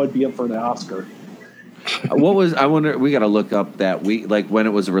out now, it'd be up for an Oscar. I wonder. We got to look up that week, like when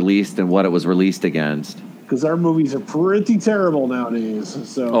it was released and what it was released against. Because our movies are pretty terrible nowadays.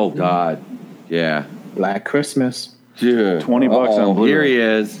 So. Oh God, yeah. Black Christmas. Yeah. $20 on Blu-ray. Here he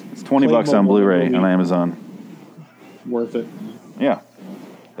is. It's $20 on Blu-ray on Amazon. Worth it. Yeah.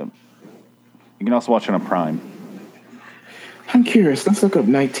 You can also watch it on Prime. I'm curious. Let's look up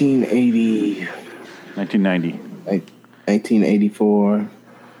 1980. 1990. 1984.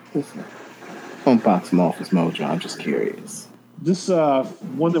 Homebox Office Mojo. I'm just curious. This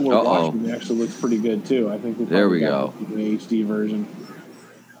one that we're watching actually looks pretty good too. I think there we go. An HD version.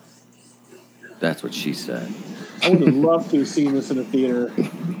 That's what she said. I would have loved to have seen this in a theater.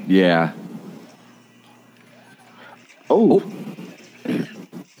 Yeah. Oh.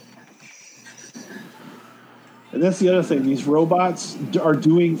 And that's the other thing. These robots are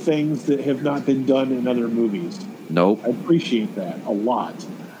doing things that have not been done in other movies. Nope. I appreciate that a lot.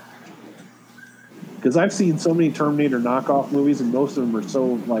 Because I've seen so many Terminator knockoff movies, and most of them are so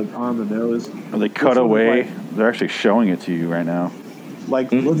like on the nose. They cut away. They're actually showing it to you right now.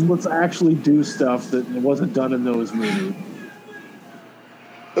 Like let's actually do stuff that wasn't done in those movies.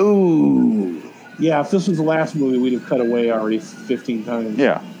 Ooh. Yeah, if this was the last movie, we'd have cut away already 15 times.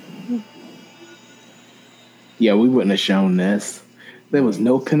 Yeah. Yeah, we wouldn't have shown this. There was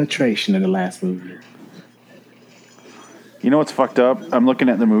no penetration in the last movie. You know what's fucked up? I'm looking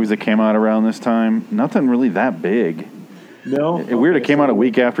at the movies that came out around this time. Nothing really that big. No? Weird, it came out a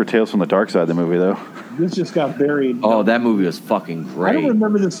week after Tales from the Dark Side, the movie, though. This just got buried. Oh, that movie was fucking great. I don't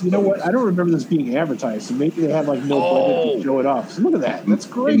remember this. You know what? I don't remember this being advertised. So maybe they had like no budget to show it off. So look at that. That's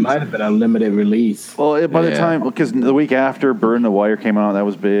great. It might have been a limited release. Well, by the time, because the week after Burn the Wire came out, that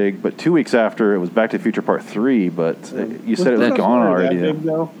was big. But 2 weeks after, it was Back to the Future Part 3. But you said it was gone already.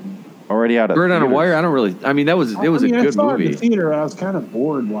 Already out of Bird on a Wire. I don't really. I mean, it was a good I saw movie. It in the theater. I was kind of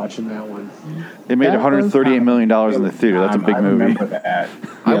bored watching that one. It made $138 million in the theater. That's a big movie.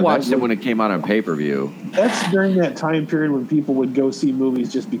 I watched it when it came out on pay-per-view. That's during that time period when people would go see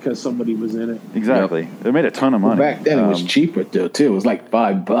movies just because somebody was in it. Exactly. Yep. It made a ton of money. Back then, it was cheaper too. It was like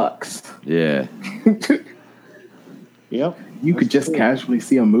 $5. Yeah. Yep. You could just casually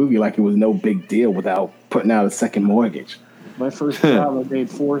see a movie like it was no big deal without putting out a second mortgage. My first job, I made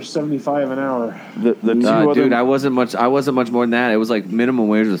 $4.75 an hour. Dude, I wasn't much more than that. It was like minimum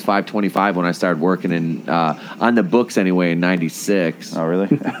wage was $5.25 when I started working in on the books anyway in '96. Oh,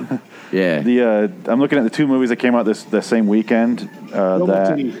 really? Yeah. I'm looking at the 2 movies that came out the same weekend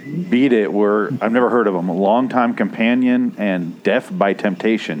that beat it. Were I've never heard of them. Longtime Companion and Death by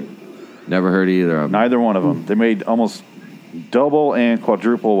Temptation. Never heard either of them. Neither one of them. They made almost double and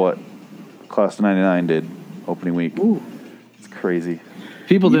quadruple what Class of '99 did opening week. Ooh. Crazy.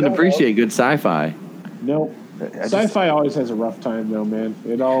 People didn't appreciate good sci-fi. No. Sci-fi always has a rough time, though, man.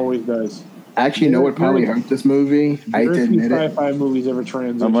 It always does. Actually, you know what probably hurt this movie? I hate to admit it. Sci-fi movies ever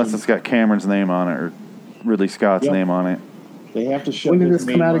transition. Unless it's got Cameron's name on it or Ridley Scott's name on it. They have to show. When did this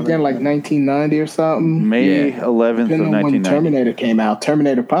come out again? Like 1990 or something? May 11th of 1990. When Terminator came out,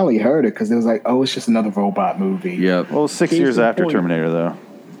 Terminator probably heard it because it was like, oh, it's just another robot movie. Yep. Well, 6 years after Terminator, though.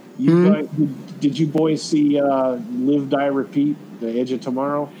 Did you boys see Live, Die, Repeat, The Edge of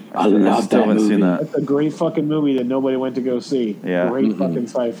Tomorrow? I love that movie. Seen that. That's a great fucking movie that nobody went to go see. Yeah. Great fucking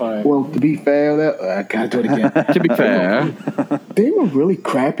sci-fi. Well, to be fair, I gotta do it again. To be fair, they were really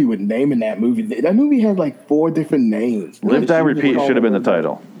crappy with naming that movie. That movie had like 4 different names. Live, Die, Repeat should have been the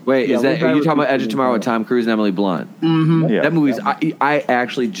title. wait, are you talking about Edge of Tomorrow with Tom Cruise and Emily Blunt? Mm-hmm. Yeah. That movie's. I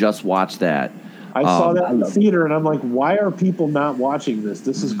actually just watched that. I saw that in the theater, and I'm like, why are people not watching this?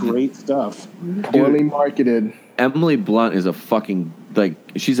 This is great stuff. Poorly marketed. Emily Blunt is a fucking,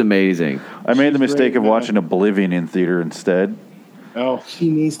 she's amazing. I made the mistake of watching Oblivion in theater instead. Oh, she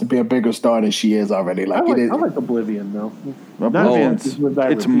needs to be a bigger star than she is already. I like Oblivion, though. Oblivion's,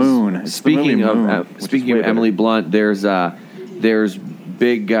 it's Moon. It's speaking of Emily Blunt, there's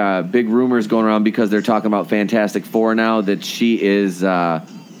big rumors going around because they're talking about Fantastic Four now that she is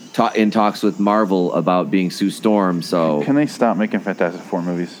in talks with Marvel about being Sue Storm. So can they stop making Fantastic Four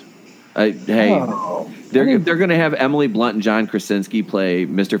movies? They're going to have Emily Blunt and John Krasinski play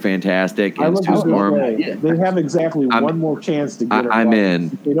Mr. Fantastic and Sue Storm. They have exactly one more chance to get it right. I'm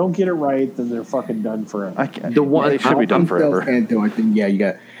in. If they don't get it right, then they're fucking done forever. They should be done forever. Can't do it. Then you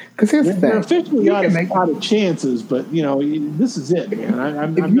got. Because here's the thing. They're officially out of chances, but this is it,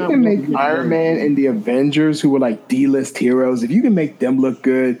 man. If you can make Iron Man and the Avengers, who were like D-list heroes, if you can make them look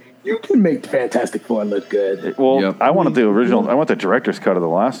good, you can make the Fantastic Four look good. Well, I wanted the original. I want the director's cut of the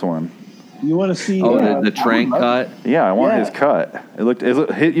last one. You want to see the Trank cut? Yeah, I want his cut. It looked.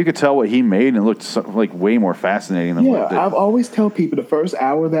 You could tell what he made, and it looked like way more fascinating than what it did. I've always tell people the first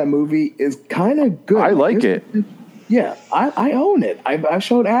hour of that movie is kind of good. I like it. Yeah, I own it. I've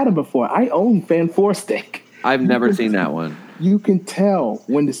showed Adam before. I own Fan Four Stick. I've never seen that one. You can tell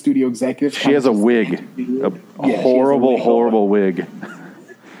when the studio executive. She has a wig, a horrible wig.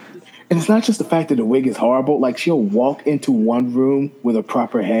 And it's not just the fact that the wig is horrible. Like, she'll walk into one room with her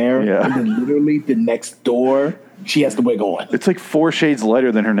proper hair, and then literally the next door, she has the wig on. It's like 4 shades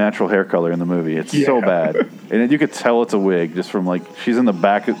lighter than her natural hair color in the movie. It's so bad. And you could tell it's a wig just from, like, she's in the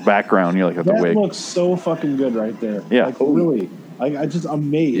background. You're like, that's a wig. That looks so fucking good right there. Yeah. Like, really. I'm just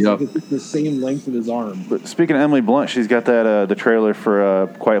amazed. Yep. Like, it's the same length of his arm. But speaking of Emily Blunt, she's got that the trailer for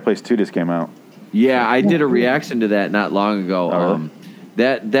Quiet Place 2 just came out. Yeah, I did a reaction to that not long ago.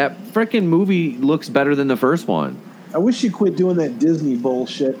 That freaking movie looks better than the first one. I wish she quit doing that Disney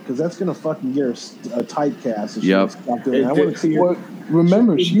bullshit, because that's going to fucking get her a typecast. Yep. I want to see her.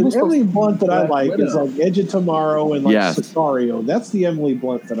 Remember, she was Emily Blunt that I like is like Edge of Tomorrow and like Sicario. That's the Emily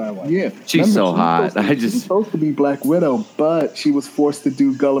Blunt that I like. Yeah, she's so hot. She's supposed to be Black Widow, but she was forced to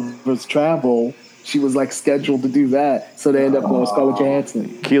do Gulliver's Travel. She was like scheduled to do that, so they ended up going with Scarlett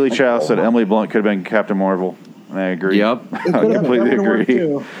Johansson. Keely Chow said Emily Blunt could have been Captain Marvel. And I agree. Yep. I completely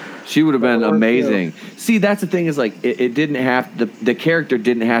agree. She would have been amazing. See, that's the thing is like it didn't have the character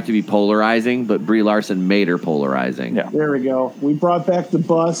didn't have to be polarizing, but Brie Larson made her polarizing. Yeah. There we go. We brought back the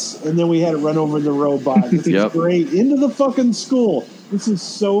bus, and then we had to run over the robot. This is great. Into the fucking school. This is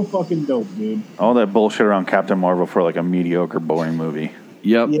so fucking dope, dude. All that bullshit around Captain Marvel for like a mediocre, boring movie.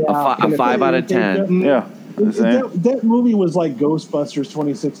 Yep. Yeah, a 5 out of 10. Yeah. That movie was like Ghostbusters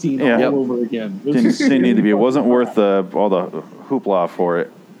 2016 all over again. Didn't need to be. It wasn't worth all the hoopla for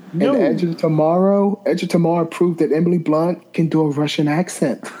it. No. And Edge of Tomorrow proved that Emily Blunt can do a Russian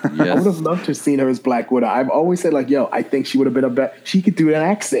accent. Yes. I would have loved to have seen her as Black Widow. I've always said, like, I think she would have been she could do an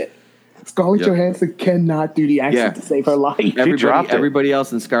accent. Scarlett Johansson cannot do the accent to save her life. Everybody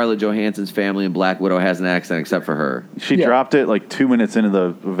else in Scarlett Johansson's family and Black Widow has an accent except for her. She dropped it like 2 minutes into the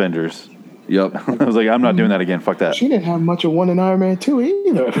Avengers. Yep. I was like, I'm not doing that again. Fuck that. She didn't have much of one in Iron Man 2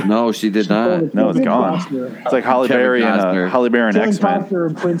 either. No, she did not. No, it's gone. It's like Halle Berry and X-Men. Kevin Costner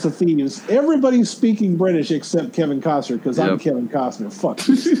and Prince of Thieves. Everybody's speaking British except Kevin Costner, because I'm Kevin Costner. Fuck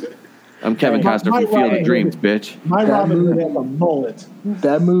you. I'm Kevin Costner from Field of Dreams, bitch. My Robin Hood has a mullet.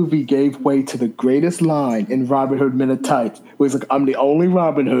 That movie gave way to the greatest line in Robin Hood Men in Tights, where he's like, I'm the only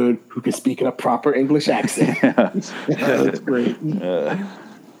Robin Hood who can speak in a proper English accent. That's great.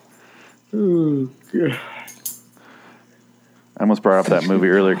 Oh, God. I almost brought up that movie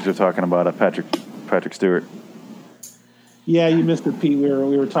earlier because we were talking about Patrick Stewart. Yeah, you missed it, Pete. We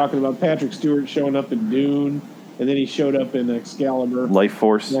were talking about Patrick Stewart showing up in Dune, and then he showed up in Excalibur. Life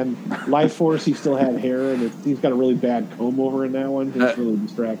Force. And Life Force, he still had hair, and he's got a really bad comb over in that one. It's really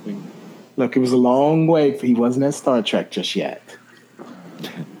distracting. Look, it was a long way. He wasn't at Star Trek just yet.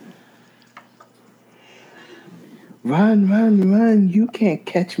 Run, run, run. You can't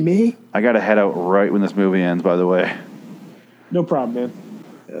catch me. I got to head out right when this movie ends, by the way. No problem,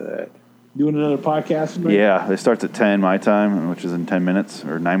 man. Doing another podcast tonight? Yeah, it starts at 10 my time, which is in 10 minutes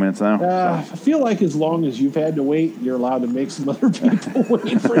or 9 minutes now. I feel like as long as you've had to wait, you're allowed to make some other people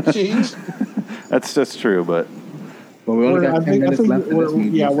wait for a change. That's true, but... Well, we only got 10 minutes left in this movie.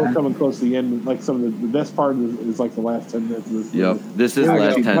 Yeah, we're coming close to the end. Like some of the best part is like the last 10 minutes of this movie. Yep, this is the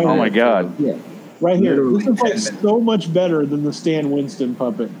last 10 minutes. Oh, my God. Yeah. Right here. Literally this is like so much better than the Stan Winston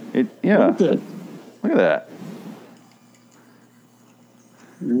puppet. Yeah. Look at that.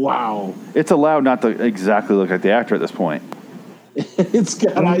 Wow. It's allowed not to exactly look like the actor at this point. It's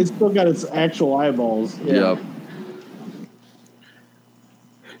still got its actual eyeballs. Yeah. Yep.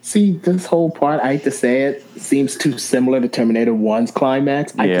 See, this whole part, I hate to say it, seems too similar to Terminator 1's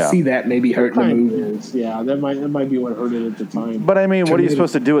climax. I can see that maybe hurting the movie. Yeah, that might be what hurt it at the time. But I mean, what are you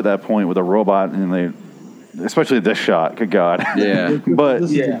supposed to do at that point with a robot and especially this shot? Good God. Yeah. But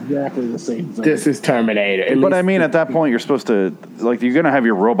this is exactly the same thing. This is Terminator. But I mean, at that point, you're supposed to you're gonna have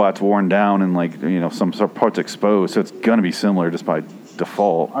your robots worn down and some parts exposed, so it's gonna be similar just by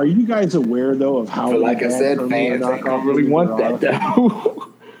default. Are you guys aware though of how? Like I said, fans ain't gonna really want that though.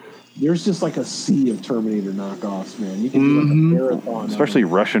 there's just like a sea of Terminator knockoffs, man. You can do like a marathon, especially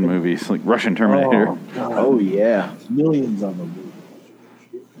Russian movies, like Russian Terminator. Oh yeah, millions of them.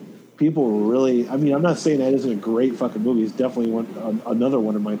 People really. I mean, I'm not saying that isn't a great fucking movie. It's definitely another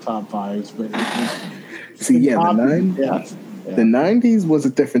one of my top fives. But see, the 90s was a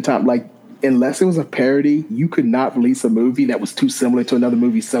different time. Like, unless it was a parody, you could not release a movie that was too similar to another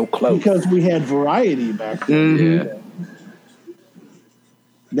movie so close. Because we had variety back then. Yeah.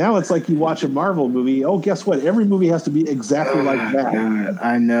 Now it's like you watch a Marvel movie. Oh, guess what? Every movie has to be exactly like that. God,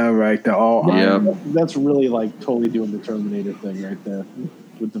 I know, right? They're all. That's really like totally doing the Terminator thing right there.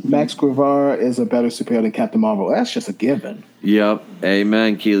 With the Max Guevara is a better superhero than Captain Marvel. That's just a given. Yep.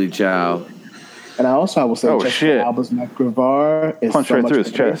 Amen, Keely Chow. And I will say Jessica Alba's Max Guevara is punch so right much through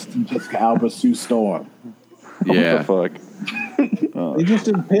his chest. Jessica Alba's Sue Storm. Yeah. What the fuck? They just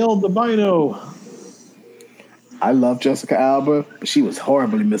impaled the Bino. I love Jessica Alba, but she was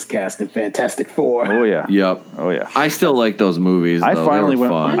horribly miscast in Fantastic Four. Oh yeah. Yep. Oh yeah. I still like those movies. I though. finally they were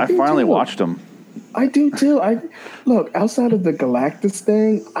fun. I finally watched them. I do too. Look, outside of the Galactus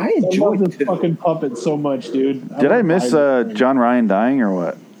thing, I enjoyed this fucking puppet so much, dude. Did I miss John Ryan dying or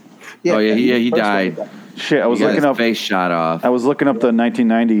what? Yeah, he died. Shit, I was looking up face shot off. I was looking up the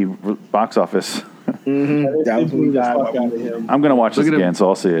 1990 box office. That was when he died. I'm gonna watch this again, so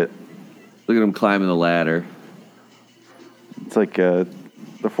I'll see it. Look at him climbing the ladder. It's like the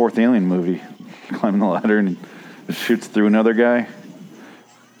fourth Alien movie, climbing the ladder and shoots through another guy.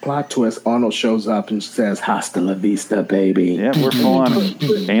 Plot twist: Arnold shows up and says, "Hasta la vista, baby." Yeah, we're full on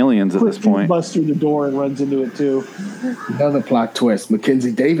aliens at this point. Busts through the door and runs into it too. Another plot twist: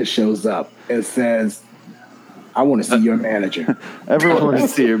 Mackenzie Davis shows up and says, "I want to see your manager." I want to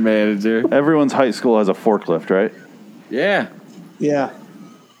see your manager. Everyone's high school has a forklift, right? Yeah. Yeah.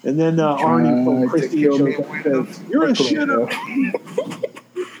 And then Arnie from Christie shows up and says, "You're a shitter."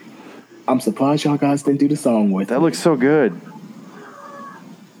 I'm surprised y'all guys didn't do the song with That him. looks so good.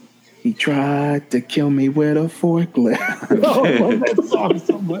 He tried to kill me with a forklift. Oh, I love that song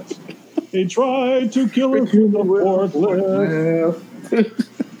so much. They tried to kill us with a forklift.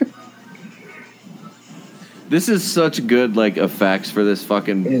 This is such good effects for this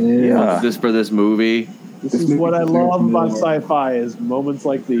fucking this movie. This is what I love about sci-fi is moments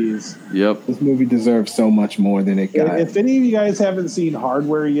like these. Yep. This movie deserves so much more than it got. If any of you guys haven't seen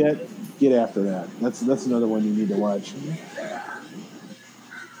Hardware yet, get after that. That's another one you need to watch.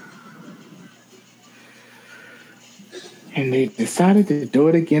 And they decided to do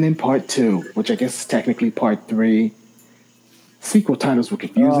it again in part 2, which I guess is technically part 3. Sequel titles were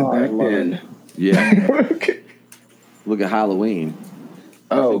confusing back then. Yeah. Look at Halloween.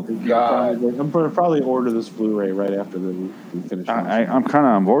 Oh, God. I'm going to probably order this Blu-ray right after we finish. I'm kind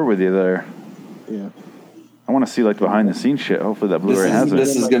of on board with you there. Yeah. I want to see behind the scenes shit. Hopefully that Blu-ray has it.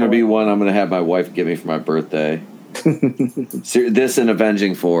 This is going to be one I'm going to have my wife get me for my birthday. This and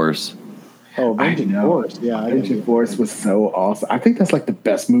Avenging Force. Oh, Avenging Force. Yeah. Avenging Force was so awesome. I think that's the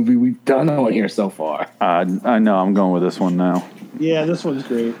best movie we've done on here so far. I know. I'm going with this one now. Yeah, this one's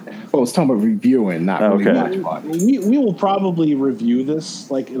great. Well, it's talking about reviewing, not really watch party. We will probably review this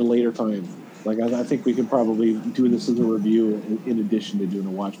in a later time. I think we could probably do this as a review in addition to doing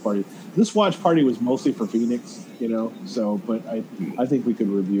a watch party. This watch party was mostly for Phoenix, but I think we could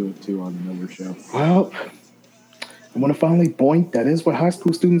review it too on another show. Well, I want to finally point. That is what high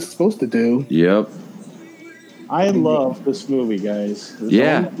school students are supposed to do. Yep. I love this movie, guys.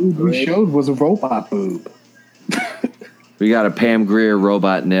 Yeah. The boob we showed was a robot boob. We got a Pam Grier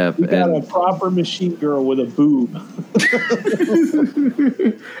robot nip. We got a proper machine girl with a boob.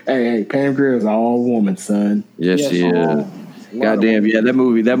 Hey, Pam Grier is all woman, son. Yes, she is. Goddamn, yeah, that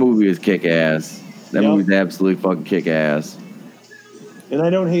movie is kick ass. That movie's absolutely fucking kick ass. And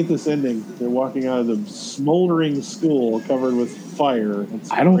I don't hate this ending. They're walking out of the smoldering school covered with fire.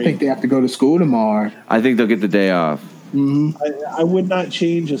 I don't think they have to go to school tomorrow. I think they'll get the day off. Mm-hmm. I would not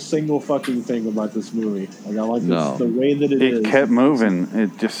change a single fucking thing about this movie. I like this, the way that it is. It kept moving.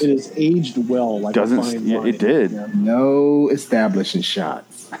 It is aged well. Doesn't. It did. Yeah. No establishing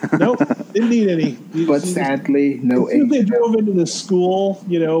shots. Nope, didn't need any. But sadly, no. As soon as they drove into the school,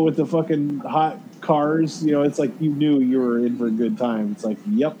 with the fucking hot cars, it's like you knew you were in for a good time. It's like,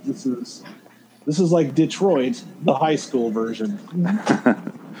 yep, this is like Detroit, the high school version.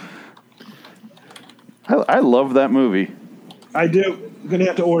 I love that movie. I do. I'm gonna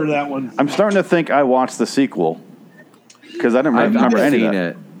have to order that one. I'm starting to think I watched the sequel because I didn't remember any of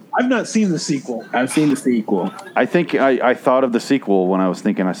that. I've not seen the sequel. I've seen the sequel. I think I thought of the sequel when I was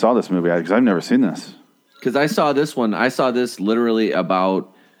thinking I saw this movie because I've never seen this. Because I saw this one. I saw this literally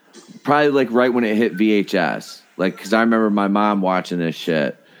about probably right when it hit VHS. Because I remember my mom watching this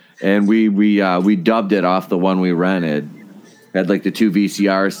shit. and we dubbed it off the one we rented. Had like the 2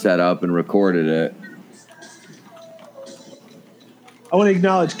 VCRs set up and recorded it. I want to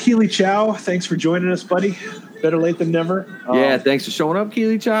acknowledge Keely Chow. Thanks for joining us, buddy. Better late than never. Yeah, thanks for showing up,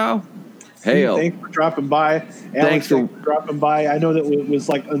 Keely Chow. Hail. Thanks for dropping by. Alex, Thanks for dropping by. I know that it was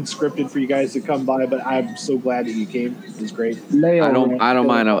like unscripted for you guys to come by, but I'm so glad that you came. It was great. I don't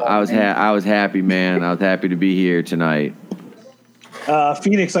mind. I was happy, man. I was happy to be here tonight.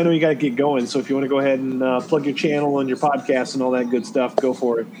 Phoenix, I know you got to get going, so if you want to go ahead and plug your channel and your podcast and all that good stuff, go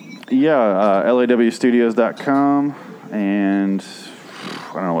for it. Yeah, lawstudios.com, and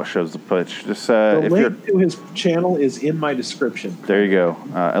I don't know what shows to pitch. Just the link to his channel is in my description. There you go.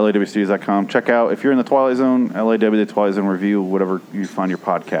 lawstudios.com. Check out, if you're in the Twilight Zone, LAW, the Twilight Zone Review, whatever you find your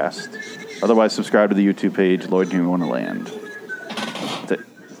podcast. Otherwise, subscribe to the YouTube page, Lloyd New Wonderland. That's it.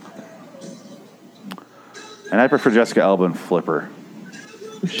 And I prefer Jessica Alba and Flipper.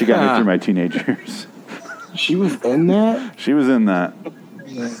 She got me through my teenage years. She was in that? She was in that.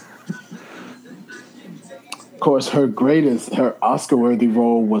 Of course, her Oscar-worthy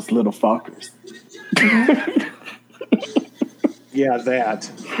role was Little Fockers. Yeah, that.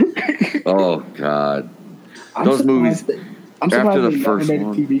 Oh, God. Those movies, after the first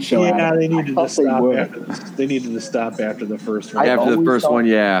one. TV show yeah, they needed to stop after this. They needed to stop after the first one. After the first one,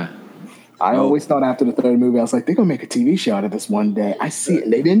 yeah. I always thought after the third movie, I was like, they're going to make a TV show out of this one day. I see it.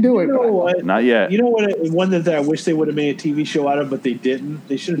 They didn't do it. You know what? Not yet. You know what? One that I wish they would have made a TV show out of, but they didn't.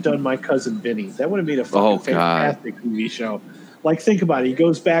 They should have done My Cousin Vinny. That would have made a fucking fantastic TV show. Like, think about it. He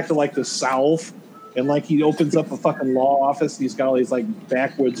goes back to, like, the South, and, like, he opens up a fucking law office, and he's got all these, like,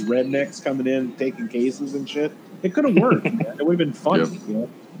 backwoods rednecks coming in, taking cases and shit. It could have worked. Man. It would have been funny, you know?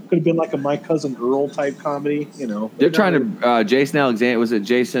 Could have been like a My Cousin Earl type comedy, you know. They're trying to Jason Alexander. Was it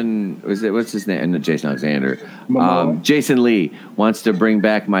Jason? What's his name? No, Jason Alexander. Jason Lee wants to bring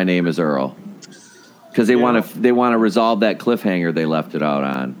back My Name Is Earl because they want to resolve that cliffhanger they left it out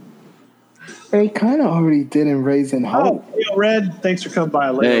on. They kind of already did in Raising Hope. Oh, Leo Red, thanks for coming by.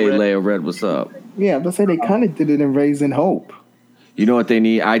 Leo Red, what's up? Yeah, but say they kind of did it in Raising Hope. You know what they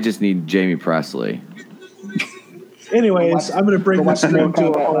need? I just need Jamie Presley. Anyways, I'm going to bring this stream to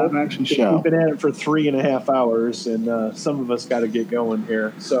a live action show. We've been at it for 3.5 hours, and some of us got to get going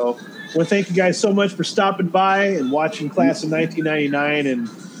here. So, I want to thank you guys so much for stopping by and watching Class of 1999. And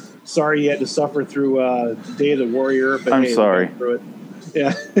sorry you had to suffer through Day of the Warrior. But I'm sorry. Through it.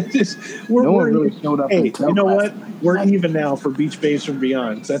 Yeah, no one really showed up. Hey, you know what? We're even now for Beach Babes from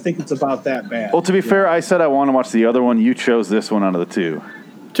Beyond because I think it's about that bad. Well, to be fair, I said I want to watch the other one. You chose this one out of the two.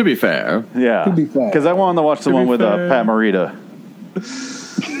 To be fair. Yeah. Because I wanted to watch the one with Pat Morita.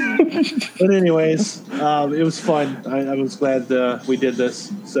 But anyways, it was fun. I was glad we did this.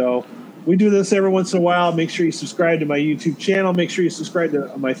 So we do this every once in a while. Make sure you subscribe to my YouTube channel. Make sure you subscribe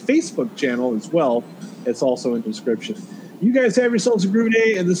to my Facebook channel as well. It's also in the description. You guys have yourselves a groovy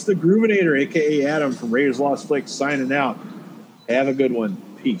day, and this is the Groovinator, a.k.a. Adam from Raiders Lost Flicks, signing out. Have a good one.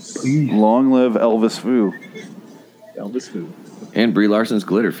 Peace. Long live Elvis Fu. Elvis Fu. And Brie Larson's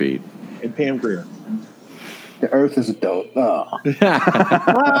Glitter Feet. And Pam Grier. The Earth is a dope. Oh.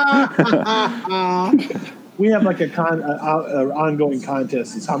 We have like an ongoing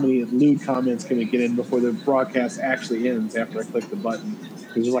contest. Is how many lewd comments can we get in before the broadcast actually ends after I click the button.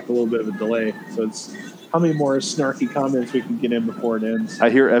 Because there's like a little bit of a delay. So it's how many more snarky comments we can get in before it ends. I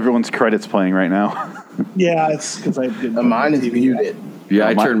hear everyone's credits playing right now. Yeah, it's because I didn't. Mine is muted. Yeah,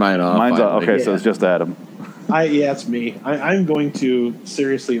 I turned mine off. Mine's off. Okay, so it's just Adam. Yeah, it's me. I'm going to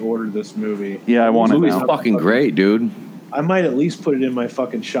seriously order this movie. Yeah, I want it now. This movie's fucking great, dude. I might at least put it in my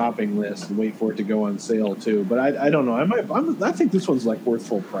fucking shopping list and wait for it to go on sale too. But I don't know. I think this one's like worth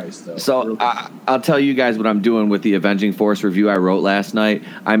full price though. So I'll tell you guys what I'm doing with the Avenging Force review I wrote last night.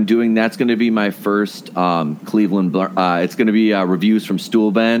 That's going to be my first Cleveland. It's going to be reviews from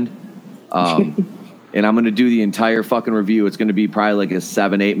Stool Bend. And I'm going to do the entire fucking review. It's going to be probably like a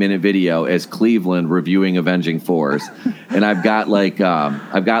 7-8 minute video as Cleveland reviewing Avenging Force. And I've got like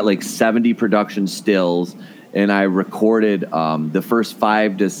 70 production stills. And I recorded the first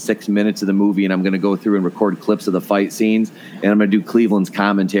 5 to 6 minutes of the movie, and I'm going to go through and record clips of the fight scenes, and I'm going to do Cleveland's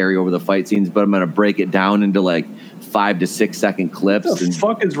commentary over the fight scenes, but I'm going to break it down into like 5 to 6 second clips. What the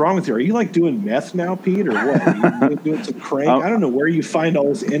fuck is wrong with you? Are you like doing meth now, Pete, or what? Are you doing some crank? I don't know where you find all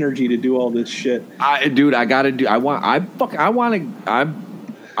this energy to do all this shit.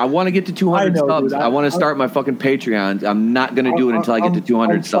 I want to get to 200 subs. Dude, I want to start my fucking Patreon. I'm not going to do it until I get to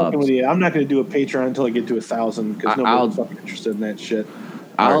 200 subs. I'm not going to do a Patreon until I get to 1,000 because nobody's fucking interested in that shit.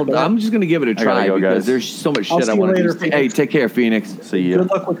 I'm just going to give it a try because there's so much shit I want to do. Hey, take care, Phoenix. See you. Good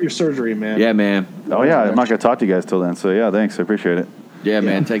luck with your surgery, man. Yeah, man. Oh, yeah. I'm not going to talk to you guys till then. So, yeah, thanks. I appreciate it. Yeah,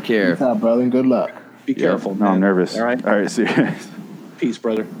 man. Take care. Peace out, brother. Good luck. Be careful. No, I'm nervous. All right. All right. See you guys. Peace,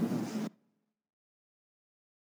 brother.